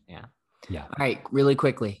 Yeah. All right, really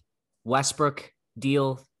quickly, Westbrook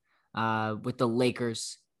deal with the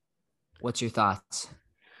Lakers. What's your thoughts?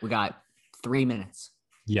 We got 3 minutes.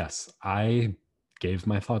 Yes, I gave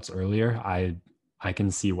my thoughts earlier. I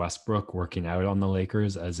can see Westbrook working out on the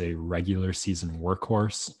Lakers as a regular season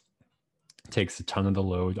workhorse. Takes a ton of the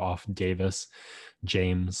load off Davis,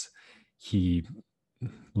 James. He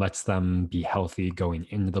lets them be healthy going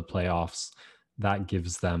into the playoffs. That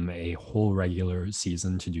gives them a whole regular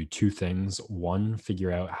season to do two things. One,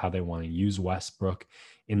 figure out how they want to use Westbrook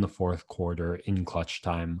in the fourth quarter in clutch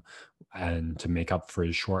time and to make up for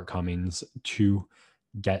his shortcomings. Two,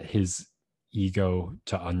 get his ego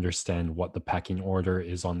to understand what the pecking order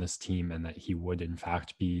is on this team and that he would in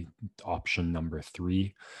fact be option number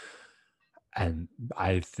 3. And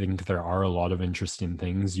I think there are a lot of interesting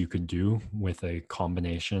things you could do with a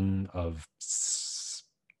combination of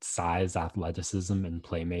size, athleticism, and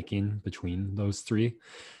playmaking between those three.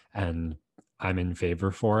 And I'm in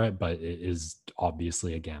favor for it, but it is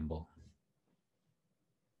obviously a gamble.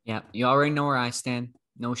 Yeah, you already know where I stand.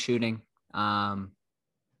 No shooting. Yeah,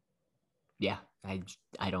 I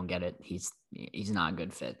don't get it. He's not a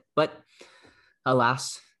good fit. But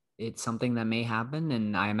alas, it's something that may happen,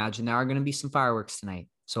 and I imagine there are going to be some fireworks tonight.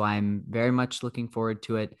 So I'm very much looking forward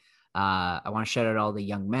to it. I want to shout out all the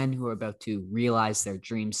young men who are about to realize their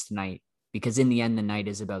dreams tonight, because in the end, the night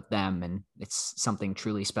is about them, and it's something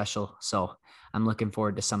truly special. So I'm looking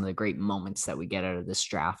forward to some of the great moments that we get out of this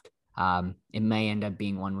draft. It may end up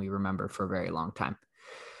being one we remember for a very long time.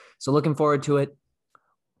 So looking forward to it.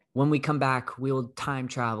 When we come back, we'll time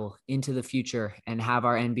travel into the future and have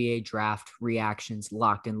our NBA draft reactions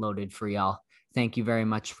locked and loaded for y'all. Thank you very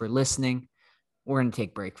much for listening. We're going to take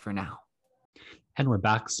a break for now. And we're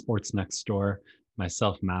back, Sports Next Door.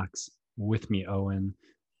 Myself, Max, with me, Owen.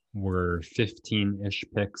 We're 15-ish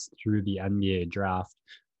picks through the NBA draft.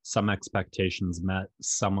 Some expectations met,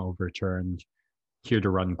 some overturned. Here to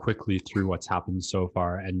run quickly through what's happened so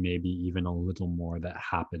far and maybe even a little more that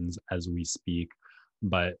happens as we speak.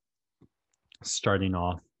 But starting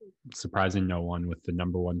off, surprising no one, with the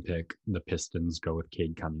number 1 pick, the Pistons go with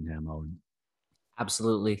Cade Cunningham. Owen.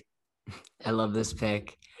 Absolutely. I love this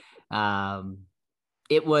pick. We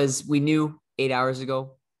knew 8 hours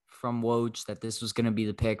ago from Woj that this was going to be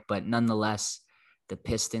the pick, but nonetheless, the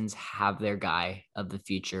Pistons have their guy of the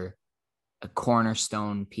future, a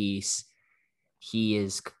cornerstone piece. He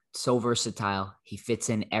is so versatile. He fits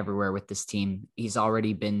in everywhere with this team. He's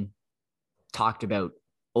already been talked about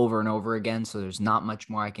over and over again, so there's not much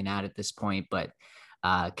more I can add at this point, but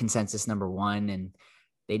consensus number 1, and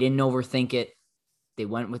they didn't overthink it. They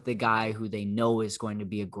went with the guy who they know is going to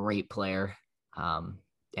be a great player.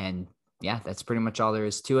 And yeah, that's pretty much all there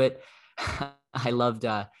is to it. I loved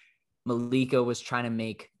Malika was trying to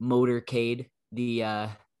make Motorcade the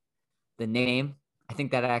name. I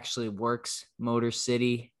think that actually works. Motor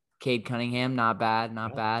City, Cade Cunningham, not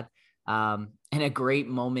bad. And a great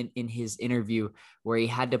moment in his interview where he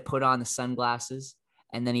had to put on the sunglasses,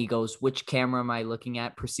 and then he goes, "Which camera am I looking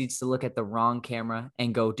at?" Proceeds to look at the wrong camera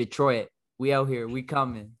and go, "Detroit, we out here, we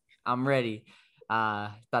coming, I'm ready."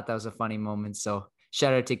 Thought that was a funny moment. So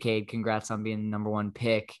shout out to Cade. Congrats on being the number 1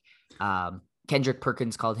 pick. Kendrick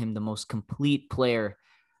Perkins called him the most complete player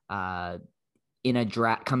in a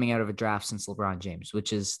draft, coming out of a draft since LeBron James,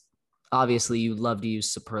 which is obviously, you love to use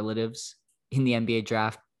superlatives in the NBA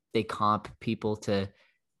draft. They comp people to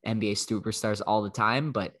NBA superstars all the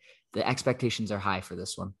time, but the expectations are high for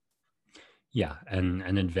this one. Yeah, and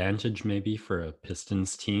an advantage maybe for a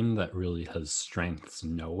Pistons team that really has strengths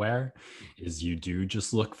nowhere is you do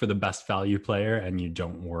just look for the best value player and you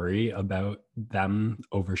don't worry about them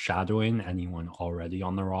overshadowing anyone already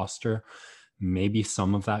on the roster. Maybe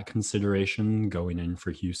some of that consideration going in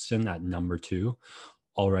for Houston at number 2,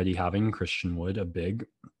 already having Christian Wood, a big,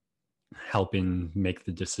 helping make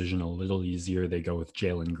the decision a little easier. They go with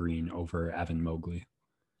Jalen Green over Evan Mobley.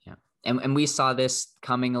 Yeah. And we saw this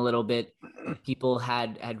coming a little bit. People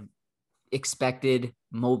had expected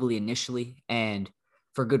Mobley initially, and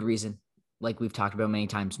for good reason. Like we've talked about many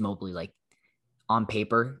times, Mobley, like on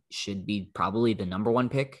paper, should be probably the number 1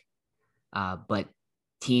 pick. But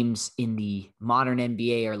teams in the modern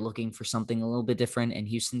NBA are looking for something a little bit different, and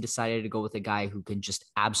Houston decided to go with a guy who can just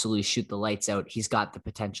absolutely shoot the lights out. He's got the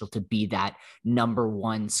potential to be that number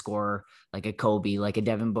 1 scorer, like a Kobe, like a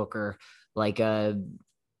Devin Booker, like I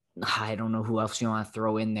don't know who else you want to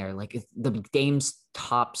throw in there. Like the Dame's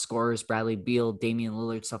top scorers, Bradley Beal, Damian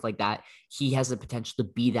Lillard, stuff like that. He has the potential to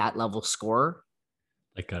be that level scorer.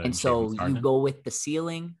 And so you go with the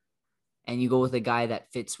ceiling, and you go with a guy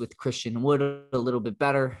that fits with Christian Wood a little bit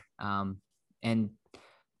better. And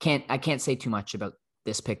I can't say too much about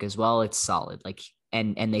this pick as well. It's solid. Like,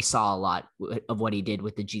 and they saw a lot of what he did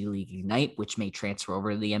with the G League Ignite, which may transfer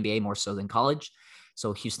over to the NBA more so than college.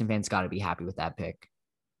 So Houston fans got to be happy with that pick.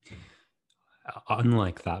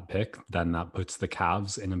 Unlike that pick, then that puts the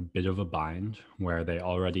Cavs in a bit of a bind where they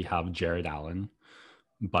already have Jared Allen,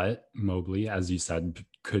 But Mobley, as you said,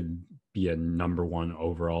 could be a number one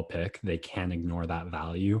overall pick. They can't ignore that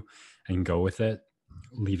value and go with it,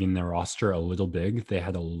 leaving their roster a little big. They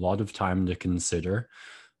had a lot of time to consider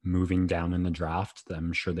moving down in the draft.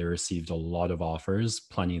 I'm sure they received a lot of offers,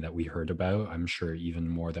 plenty that we heard about. I'm sure even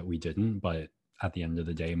more that we didn't. But at the end of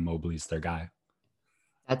the day, Mobley's their guy.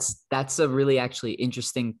 That's a really actually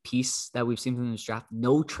interesting piece that we've seen from this draft.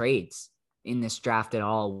 No trades in this draft at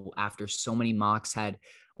all after so many mocks had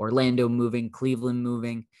Orlando moving, Cleveland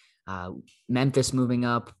moving, uh, Memphis moving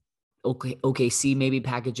up, OKC maybe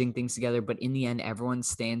packaging things together. But in the end, everyone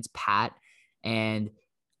stands pat. And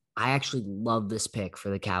I actually love this pick for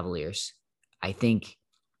the Cavaliers. I think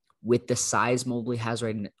with the size Mobley has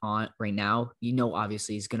right now,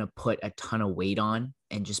 obviously he's going to put a ton of weight on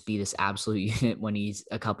and just be this absolute unit when he's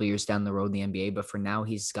a couple years down the road in the NBA. But for now,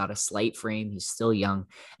 he's got a slight frame. He's still young,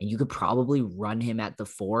 and you could probably run him at the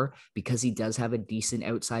 4 because he does have a decent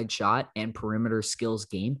outside shot and perimeter skills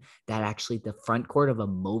game that actually the front court of a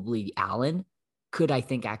Mobley Allen could, I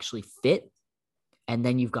think, actually fit. And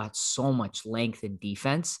then you've got so much length and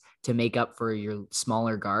defense to make up for your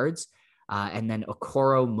smaller guards. And then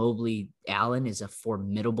Okoro, Mobley, Allen is a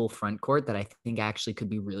formidable front court that I think actually could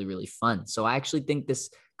be really, really fun. So I actually think this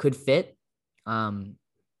could fit. And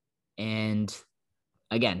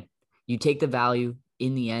again, you take the value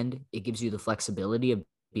in the end, it gives you the flexibility of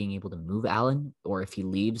being able to move Allen or if he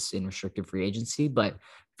leaves in restricted free agency. But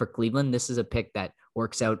for Cleveland, this is a pick that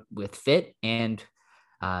works out with fit. And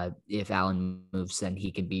if Allen moves, then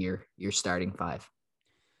he can be your starting 5.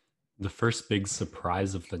 The first big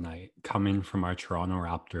surprise of the night coming from our Toronto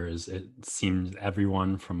Raptors, it seemed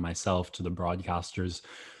everyone from myself to the broadcasters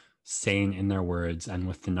saying in their words, and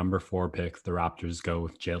with the number 4 pick, the Raptors go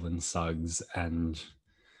with Jalen Suggs. And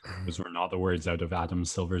those were not the words out of Adam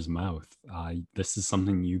Silver's mouth. This is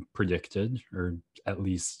something you predicted, or at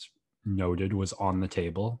least noted was on the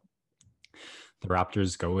table. The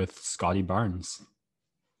Raptors go with Scotty Barnes.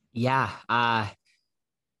 Yeah.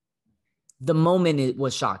 The moment it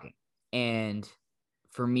was shocking. And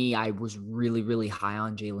for me, I was really, really high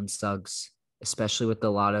on Jalen Suggs, especially with a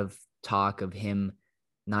lot of talk of him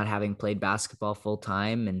not having played basketball full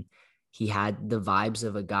time. And he had the vibes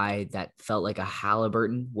of a guy that felt like a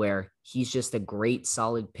Halliburton, where he's just a great,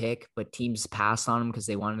 solid pick, but teams passed on him because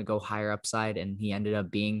they wanted to go higher upside. And he ended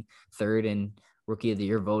up being 3rd in Rookie of the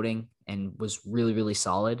Year voting and was really, really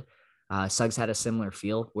solid. Suggs had a similar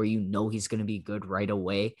feel where he's going to be good right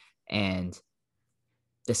away. And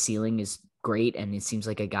the ceiling is great. And it seems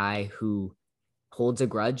like a guy who holds a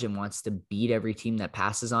grudge and wants to beat every team that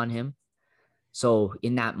passes on him. So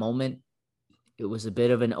in that moment, it was a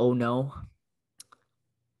bit of an oh no.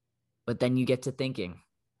 But then you get to thinking,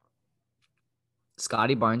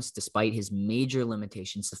 Scotty Barnes, despite his major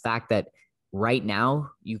limitations, the fact that right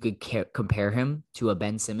now you could compare him to a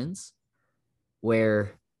Ben Simmons,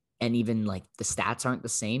 and even like the stats aren't the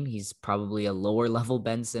same. He's probably a lower level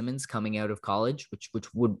Ben Simmons coming out of college, which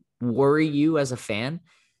would worry you as a fan.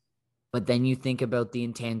 But then you think about the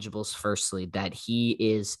intangibles. Firstly, that he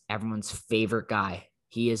is everyone's favorite guy.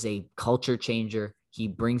 He is a culture changer. He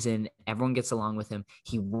brings in, everyone gets along with him.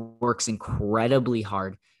 He works incredibly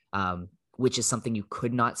hard, which is something you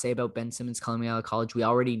could not say about Ben Simmons coming out of college. We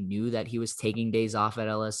already knew that he was taking days off at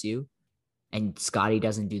LSU, and Scotty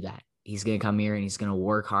doesn't do that. He's going to come here and he's going to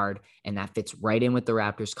work hard, and that fits right in with the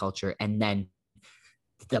Raptors culture. And then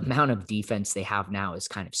the amount of defense they have now is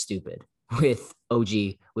kind of stupid with OG,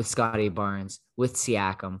 with Scotty Barnes, with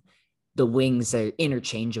Siakam. The wings are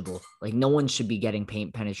interchangeable. Like, no one should be getting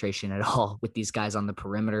paint penetration at all with these guys on the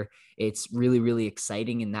perimeter. It's really, really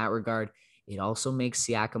exciting in that regard. It also makes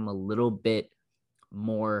Siakam a little bit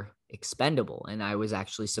more expendable. And I was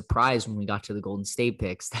actually surprised when we got to the Golden State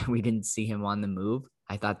picks that we didn't see him on the move.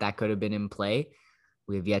 I thought that could have been in play.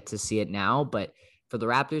 We have yet to see it now. But for the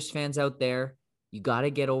Raptors fans out there, you got to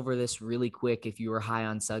get over this really quick if you were high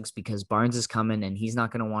on Suggs, because Barnes is coming and he's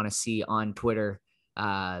not going to want to see on Twitter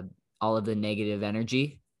all of the negative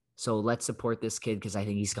energy. So let's support this kid, because I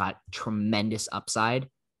think he's got tremendous upside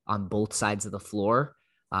on both sides of the floor.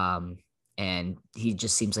 And he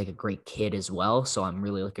just seems like a great kid as well. So I'm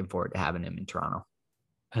really looking forward to having him in Toronto.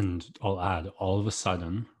 And I'll add, all of a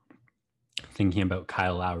sudden, thinking about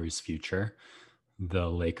Kyle Lowry's future, the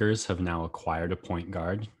Lakers have now acquired a point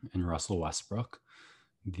guard in Russell Westbrook.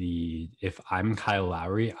 If I'm Kyle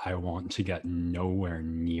Lowry, I want to get nowhere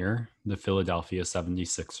near the Philadelphia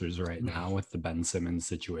 76ers right now with the Ben Simmons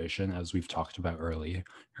situation, as we've talked about earlier.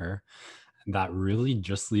 That really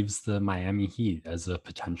just leaves the Miami Heat as a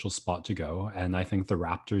potential spot to go. And I think the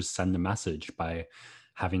Raptors send a message by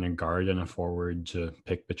having a guard and a forward to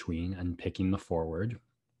pick between, and picking the forward.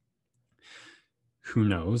 who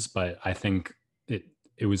knows? But I think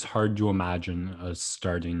it was hard to imagine a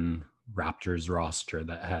starting Raptors roster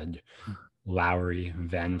that had Lowry,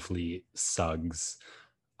 Van Fleet, Suggs,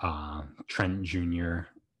 Trent Jr.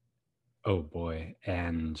 Oh boy,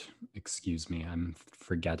 and excuse me, I'm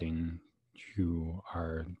forgetting who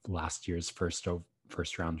our last year's first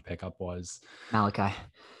round pickup was. Malachi.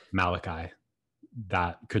 Malachi.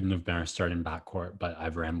 That couldn't have been our starting backcourt, but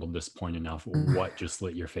I've rambled this point enough. What just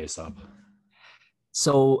lit your face up?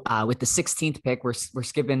 So with the 16th pick, we're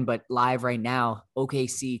skipping, but live right now,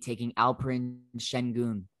 OKC taking Alperen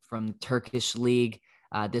Şengün from Turkish league.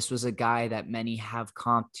 This was a guy that many have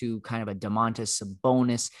comped to kind of a Domantas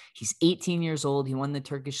Sabonis. He's 18 years old. He won the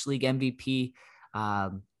Turkish league MVP.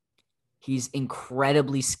 He's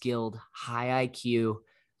incredibly skilled, high IQ.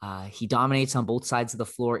 He dominates on both sides of the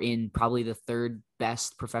floor in probably the third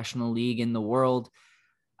best professional league in the world.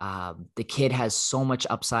 The kid has so much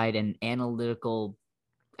upside, and analytical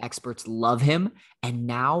experts love him. And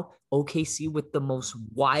now OKC with the most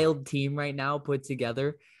wild team right now put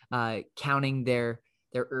together, counting their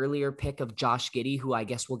earlier pick of Josh Giddey, who I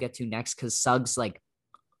guess we'll get to next, because Suggs, like,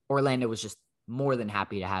 Orlando was just more than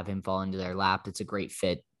happy to have him fall into their lap. It's a great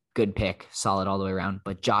fit. Good pick, solid all the way around.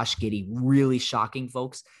 But Josh Giddey, really shocking,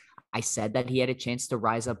 folks. I said that he had a chance to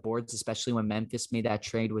rise up boards, especially when Memphis made that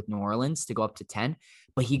trade with New Orleans to go up to 10.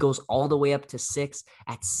 But he goes all the way up to 6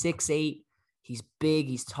 at 6'8". He's big,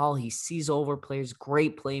 he's tall, he sees over players,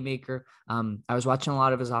 great playmaker. I was watching a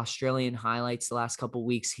lot of his Australian highlights the last couple of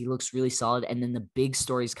weeks. He looks really solid. And then the big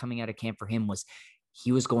stories coming out of camp for him was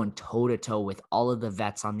he was going toe to toe with all of the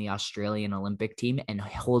vets on the Australian Olympic team and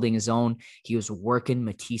holding his own. He was working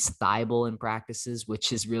Matisse Thybulle in practices,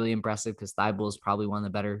 which is really impressive because Thybulle is probably one of the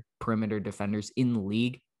better perimeter defenders in the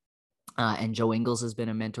league. And Joe Ingles has been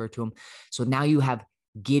a mentor to him. So now you have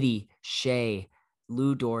Giddey, Shea,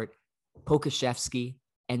 Lou Dort, Pokashevsky,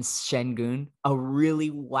 and Şengün, a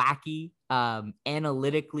really wacky,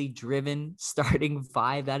 analytically driven starting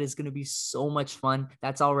five. That is going to be so much fun.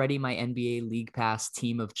 That's already my NBA League Pass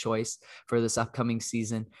team of choice for this upcoming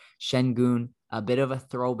season. Şengün, a bit of a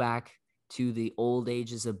throwback to the old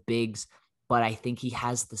ages of bigs, but I think he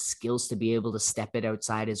has the skills to be able to step it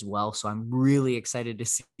outside as well. So I'm really excited to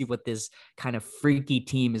see what this kind of freaky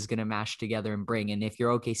team is going to mash together and bring. And if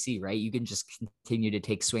you're OKC, right, you can just continue to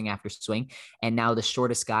take swing after swing. And now the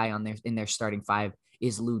shortest guy in their starting five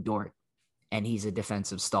is Lou Dort, and he's a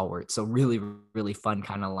defensive stalwart. So really, really fun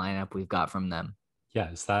kind of lineup we've got from them.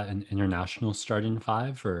 Yeah, is that an international starting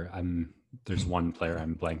five, or there's one player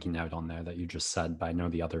I'm blanking out on there that you just said, but I know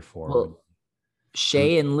the other four would. Well,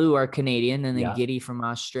 Shea and Lou are Canadian, and then Yeah. Giddey from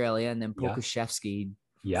Australia, and then Yeah. Pokashevsky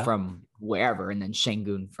Yeah. from wherever, and then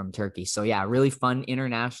Şengün from Turkey. So yeah, really fun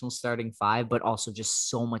international starting five, but also just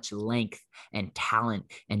so much length and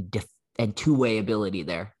talent and two-way ability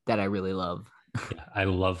there that I really love. Yeah, I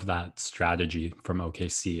love that strategy from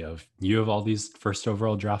OKC of you have all these first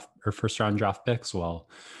round draft picks. Well,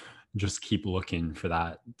 just keep looking for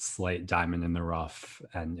that slight diamond in the rough.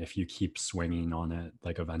 And if you keep swinging on it,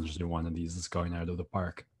 like eventually one of these is going out of the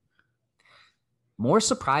park. More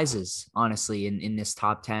surprises, honestly, in this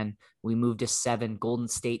top 10. We moved to 7. Golden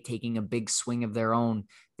State taking a big swing of their own.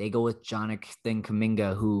 They go with Jonathan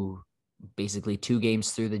Kuminga, who basically 2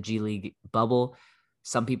 games through the G League bubble.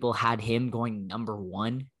 Some people had him going number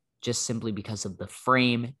 1 just simply because of the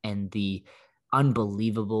frame and the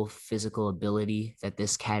unbelievable physical ability that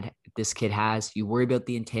this kid has. You worry about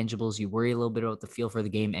the intangibles, you worry a little bit about the feel for the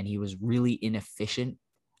game, and he was really inefficient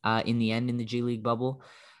in the end in the G League bubble.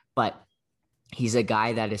 But he's a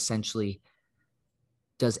guy that essentially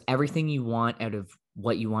does everything you want out of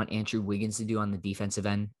what you want Andrew Wiggins to do on the defensive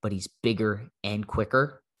end, but he's bigger and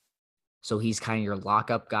quicker. So he's kind of your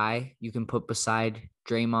lockup guy you can put beside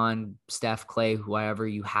Draymond, Steph, Clay, whoever.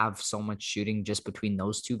 You have so much shooting just between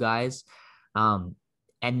those two guys. And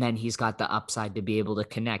then he's got the upside to be able to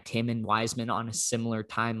connect him and Wiseman on a similar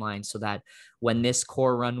timeline so that when this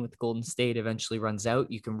core run with Golden State eventually runs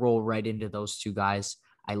out, you can roll right into those two guys.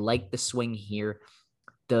 I like the swing here.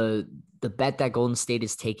 The bet that Golden State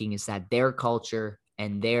is taking is that their culture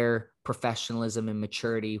and their professionalism and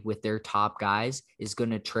maturity with their top guys is going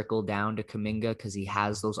to trickle down to Kuminga because he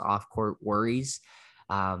has those off-court worries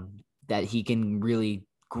that he can really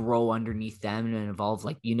grow underneath them and evolve.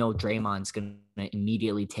 Like, Draymond's going to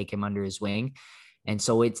immediately take him under his wing. And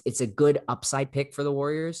so it's a good upside pick for the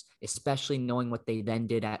Warriors, especially knowing what they then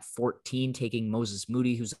did at 14, taking Moses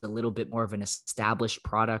Moody, who's a little bit more of an established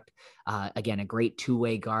product. Again, a great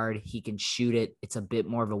two-way guard. He can shoot it. It's a bit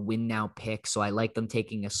more of a win now pick. So I like them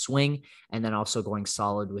taking a swing and then also going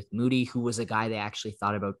solid with Moody, who was a guy they actually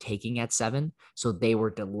thought about taking at 7. So they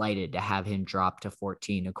were delighted to have him drop to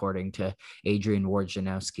 14, according to Adrian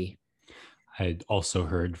Wojnarowski. I'd also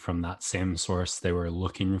heard from that same source they were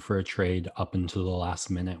looking for a trade up until the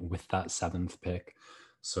last minute with that 7th pick.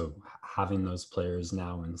 So having those players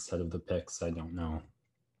now instead of the picks, I don't know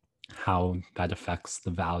how that affects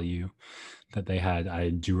the value that they had. I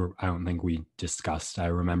don't think we discussed. I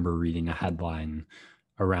remember reading a headline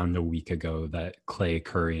around a week ago that Clay,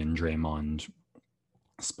 Curry, and Draymond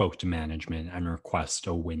spoke to management and request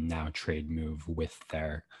a win now trade move with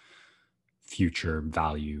their future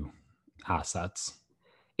value assets.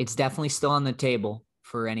 It's definitely still on the table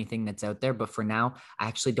for anything that's out there, but for now, I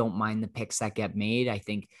actually don't mind the picks that get made. I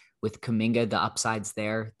think with Kuminga, the upside's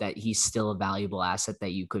there, that he's still a valuable asset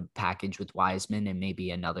that you could package with Wiseman and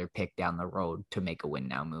maybe another pick down the road to make a win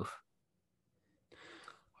now move.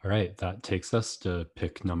 All right, that takes us to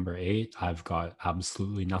pick number 8. I've got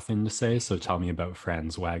absolutely nothing to say, so tell me about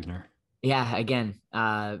Franz Wagner. Yeah, again,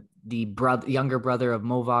 the younger brother of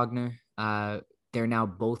Mo Wagner. They're now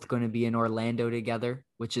both going to be in Orlando together,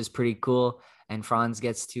 which is pretty cool. And Franz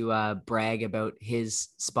gets to brag about his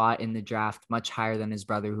spot in the draft much higher than his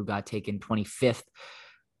brother, who got taken 25th.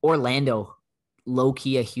 Orlando,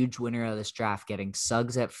 low-key a huge winner of this draft, getting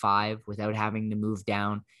Suggs at 5 without having to move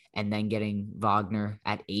down, and then getting Wagner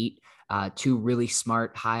at 8. Two really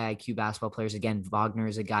smart, high IQ basketball players. Again, Wagner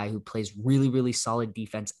is a guy who plays really, really solid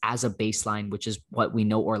defense as a baseline, which is what we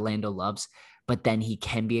know Orlando loves. But then he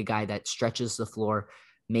can be a guy that stretches the floor,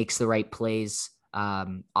 makes the right plays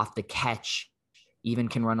off the catch, even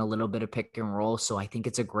can run a little bit of pick and roll. So I think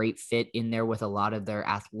it's a great fit in there with a lot of their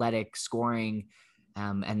athletic scoring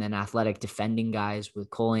and then athletic defending guys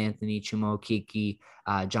with Cole Anthony, Chuma Okeke,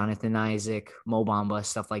 Jonathan Isaac, Mo Bamba,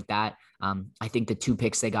 stuff like that. I think the 2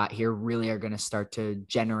 picks they got here really are going to start to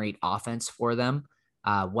generate offense for them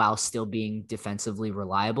while still being defensively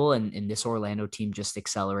reliable. And this Orlando team just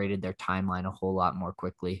accelerated their timeline a whole lot more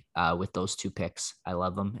quickly with those 2 picks. I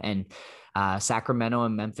love them. And Sacramento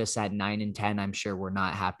and Memphis at 9 and 10, I'm sure we're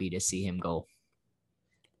not happy to see him go.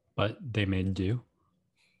 But they made do.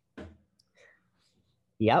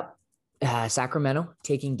 Yep. Sacramento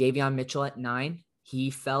taking Davion Mitchell at 9. He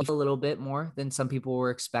fell a little bit more than some people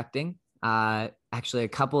were expecting. Actually, a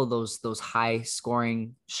couple of those high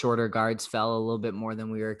scoring shorter guards fell a little bit more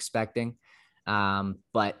than we were expecting.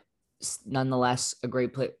 But nonetheless, a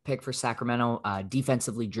great pick for Sacramento.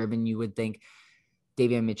 Defensively driven, you would think.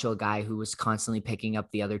 Davion Mitchell, a guy who was constantly picking up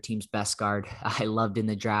the other team's best guard. I loved in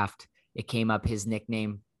the draft. It came up, his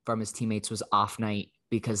nickname from his teammates was Off Night,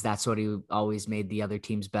 because that's what he always made the other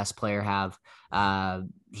team's best player have.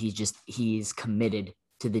 He's committed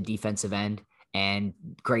to the defensive end, and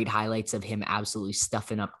great highlights of him absolutely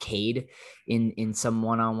stuffing up Cade in some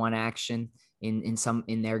one-on-one action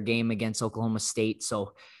in their game against Oklahoma State.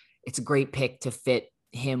 So it's a great pick to fit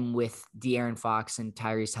him with De'Aaron Fox and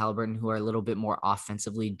Tyrese Halliburton, who are a little bit more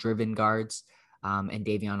offensively driven guards. And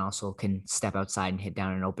Davion also can step outside and hit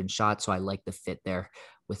down an open shot. So I like the fit there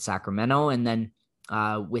with Sacramento. And then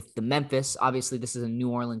with the Memphis, obviously this is a New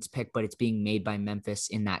Orleans pick, but it's being made by Memphis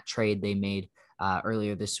in that trade they made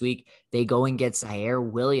earlier this week. They go and get Zaire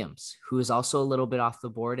Williams, who is also a little bit off the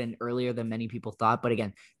board and earlier than many people thought. But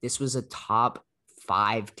again, this was a top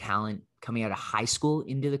 5 talent coming out of high school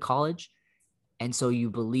into the college. And so you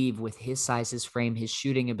believe with his size, his frame, his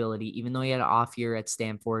shooting ability, even though he had an off year at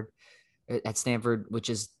Stanford, which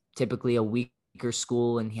is typically a weaker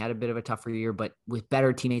school, and he had a bit of a tougher year, but with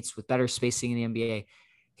better teammates, with better spacing in the NBA,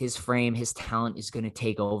 his frame, his talent is going to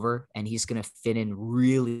take over, and he's going to fit in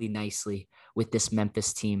really nicely with this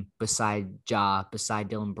Memphis team beside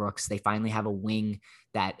Dillon Brooks. They finally have a wing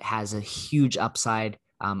that has a huge upside.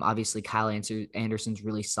 Obviously, Kyle Anderson's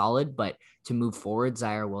really solid, but to move forward,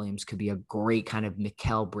 Zaire Williams could be a great kind of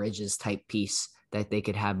Mikal Bridges type piece that they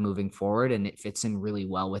could have moving forward, and it fits in really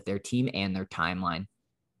well with their team and their timeline.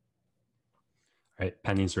 All right,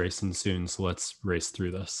 Penny's racing soon, so let's race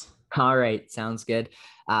through this. All right, sounds good.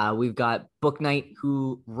 We've got Book Knight,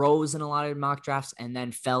 who rose in a lot of mock drafts and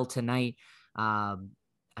then fell tonight.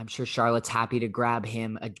 I'm sure Charlotte's happy to grab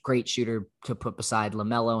him, a great shooter to put beside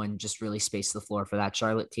LaMelo and just really space the floor for that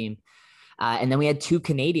Charlotte team. And then we had 2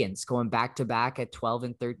 Canadians going back to back at 12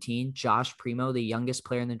 and 13. Josh Primo, the youngest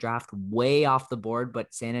player in the draft, way off the board,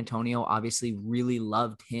 but San Antonio obviously really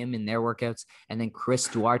loved him in their workouts. And then Chris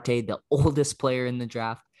Duarte, the oldest player in the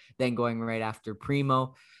draft. then going right after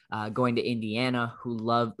Primo, going to Indiana,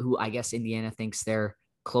 who I guess Indiana thinks they're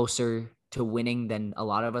closer to winning than a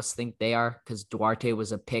lot of us think they are, because Duarte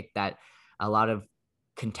was a pick that a lot of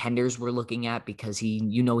contenders were looking at because he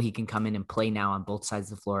can come in and play now on both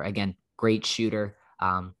sides of the floor. Again, great shooter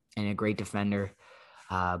and a great defender.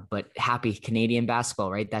 But happy Canadian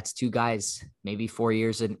basketball, right? That's two guys, maybe 4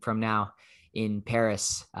 years from now in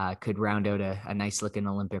Paris, could round out a nice looking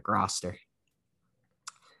Olympic roster.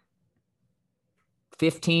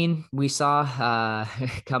 15, we saw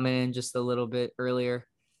coming in just a little bit earlier,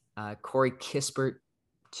 Corey Kispert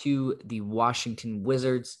to the Washington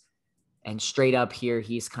Wizards. And straight up here,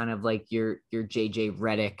 he's kind of like your JJ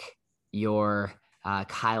Redick, your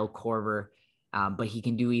Kyle Korver, but he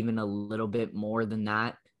can do even a little bit more than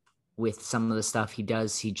that with some of the stuff he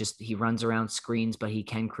does. He runs around screens, but he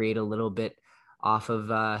can create a little bit off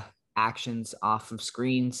of actions, off of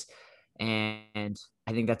screens. And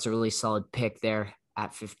I think that's a really solid pick there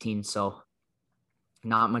at 15. So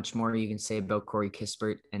not much more you can say about Corey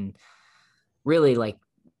Kispert. And really, like,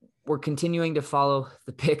 we're continuing to follow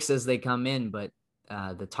the picks as they come in, but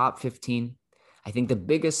the top 15, I think the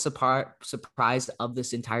biggest surprise of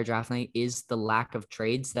this entire draft night is the lack of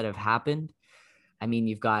trades that have happened. I mean,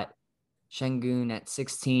 you've got Şengün at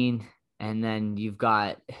 16, and then you've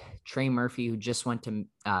got Trey Murphy, who just went to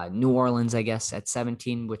New Orleans, I guess, at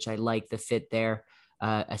 17, which I like the fit there.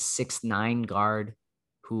 A 6'9" guard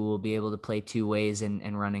who will be able to play two ways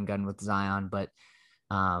and run and gun with Zion. But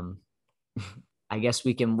I guess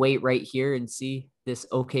we can wait right here and see this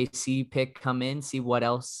OKC pick come in, see who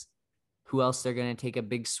else they're going to take a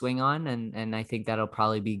big swing on. And I think that'll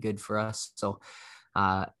probably be good for us. So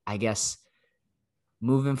I guess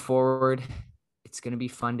moving forward, it's going to be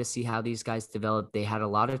fun to see how these guys develop. They had a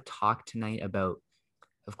lot of talk tonight about,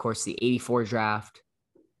 of course, the 84 draft,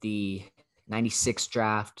 the 96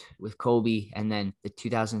 draft with Kobe, and then the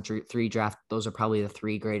 2003 draft. Those are probably the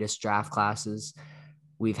three greatest draft classes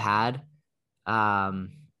we've had.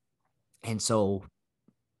 And so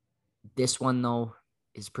this one, though,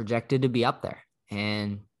 is projected to be up there,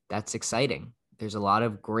 and that's exciting. There's a lot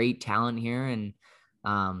of great talent here, and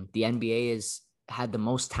the NBA has had the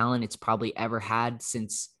most talent it's probably ever had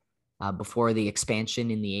since before the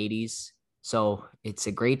expansion in the 80s. So it's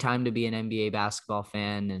a great time to be an NBA basketball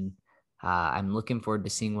fan, and I'm looking forward to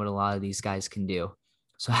seeing what a lot of these guys can do.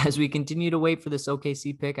 So as we continue to wait for this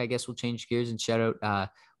OKC pick, I guess we'll change gears and shout out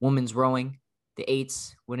women's rowing. The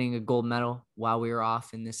eights winning a gold medal while we were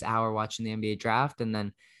off in this hour watching the NBA draft. And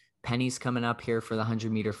then Penny's coming up here for the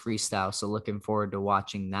 100-meter freestyle. So looking forward to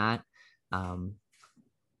watching that.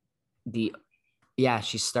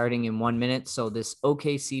 She's starting in 1 minute. So this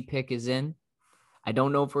OKC pick is in. I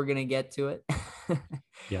don't know if we're going to get to it.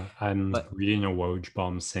 Yeah, I'm reading a Woj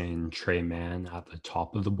bomb saying Trey Mann at the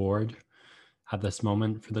top of the board at this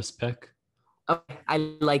moment for this pick. Okay, I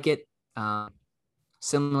like it.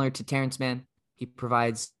 Similar to Terrence Mann. He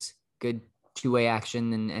provides good two-way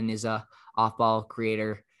action and is a off-ball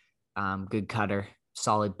creator, good cutter,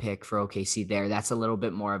 solid pick for OKC there. That's a little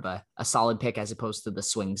bit more of a solid pick as opposed to the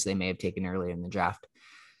swings they may have taken earlier in the draft.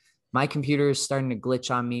 My computer is starting to glitch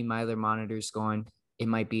on me. My other monitor's going. It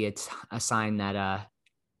might be a sign that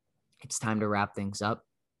it's time to wrap things up.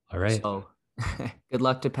 All right. So good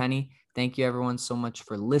luck to Penny. Thank you, everyone, so much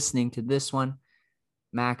for listening to this one.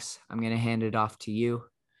 Max, I'm going to hand it off to you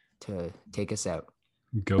to take us out.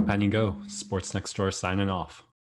 Go Penny go. Sports Next Door signing off.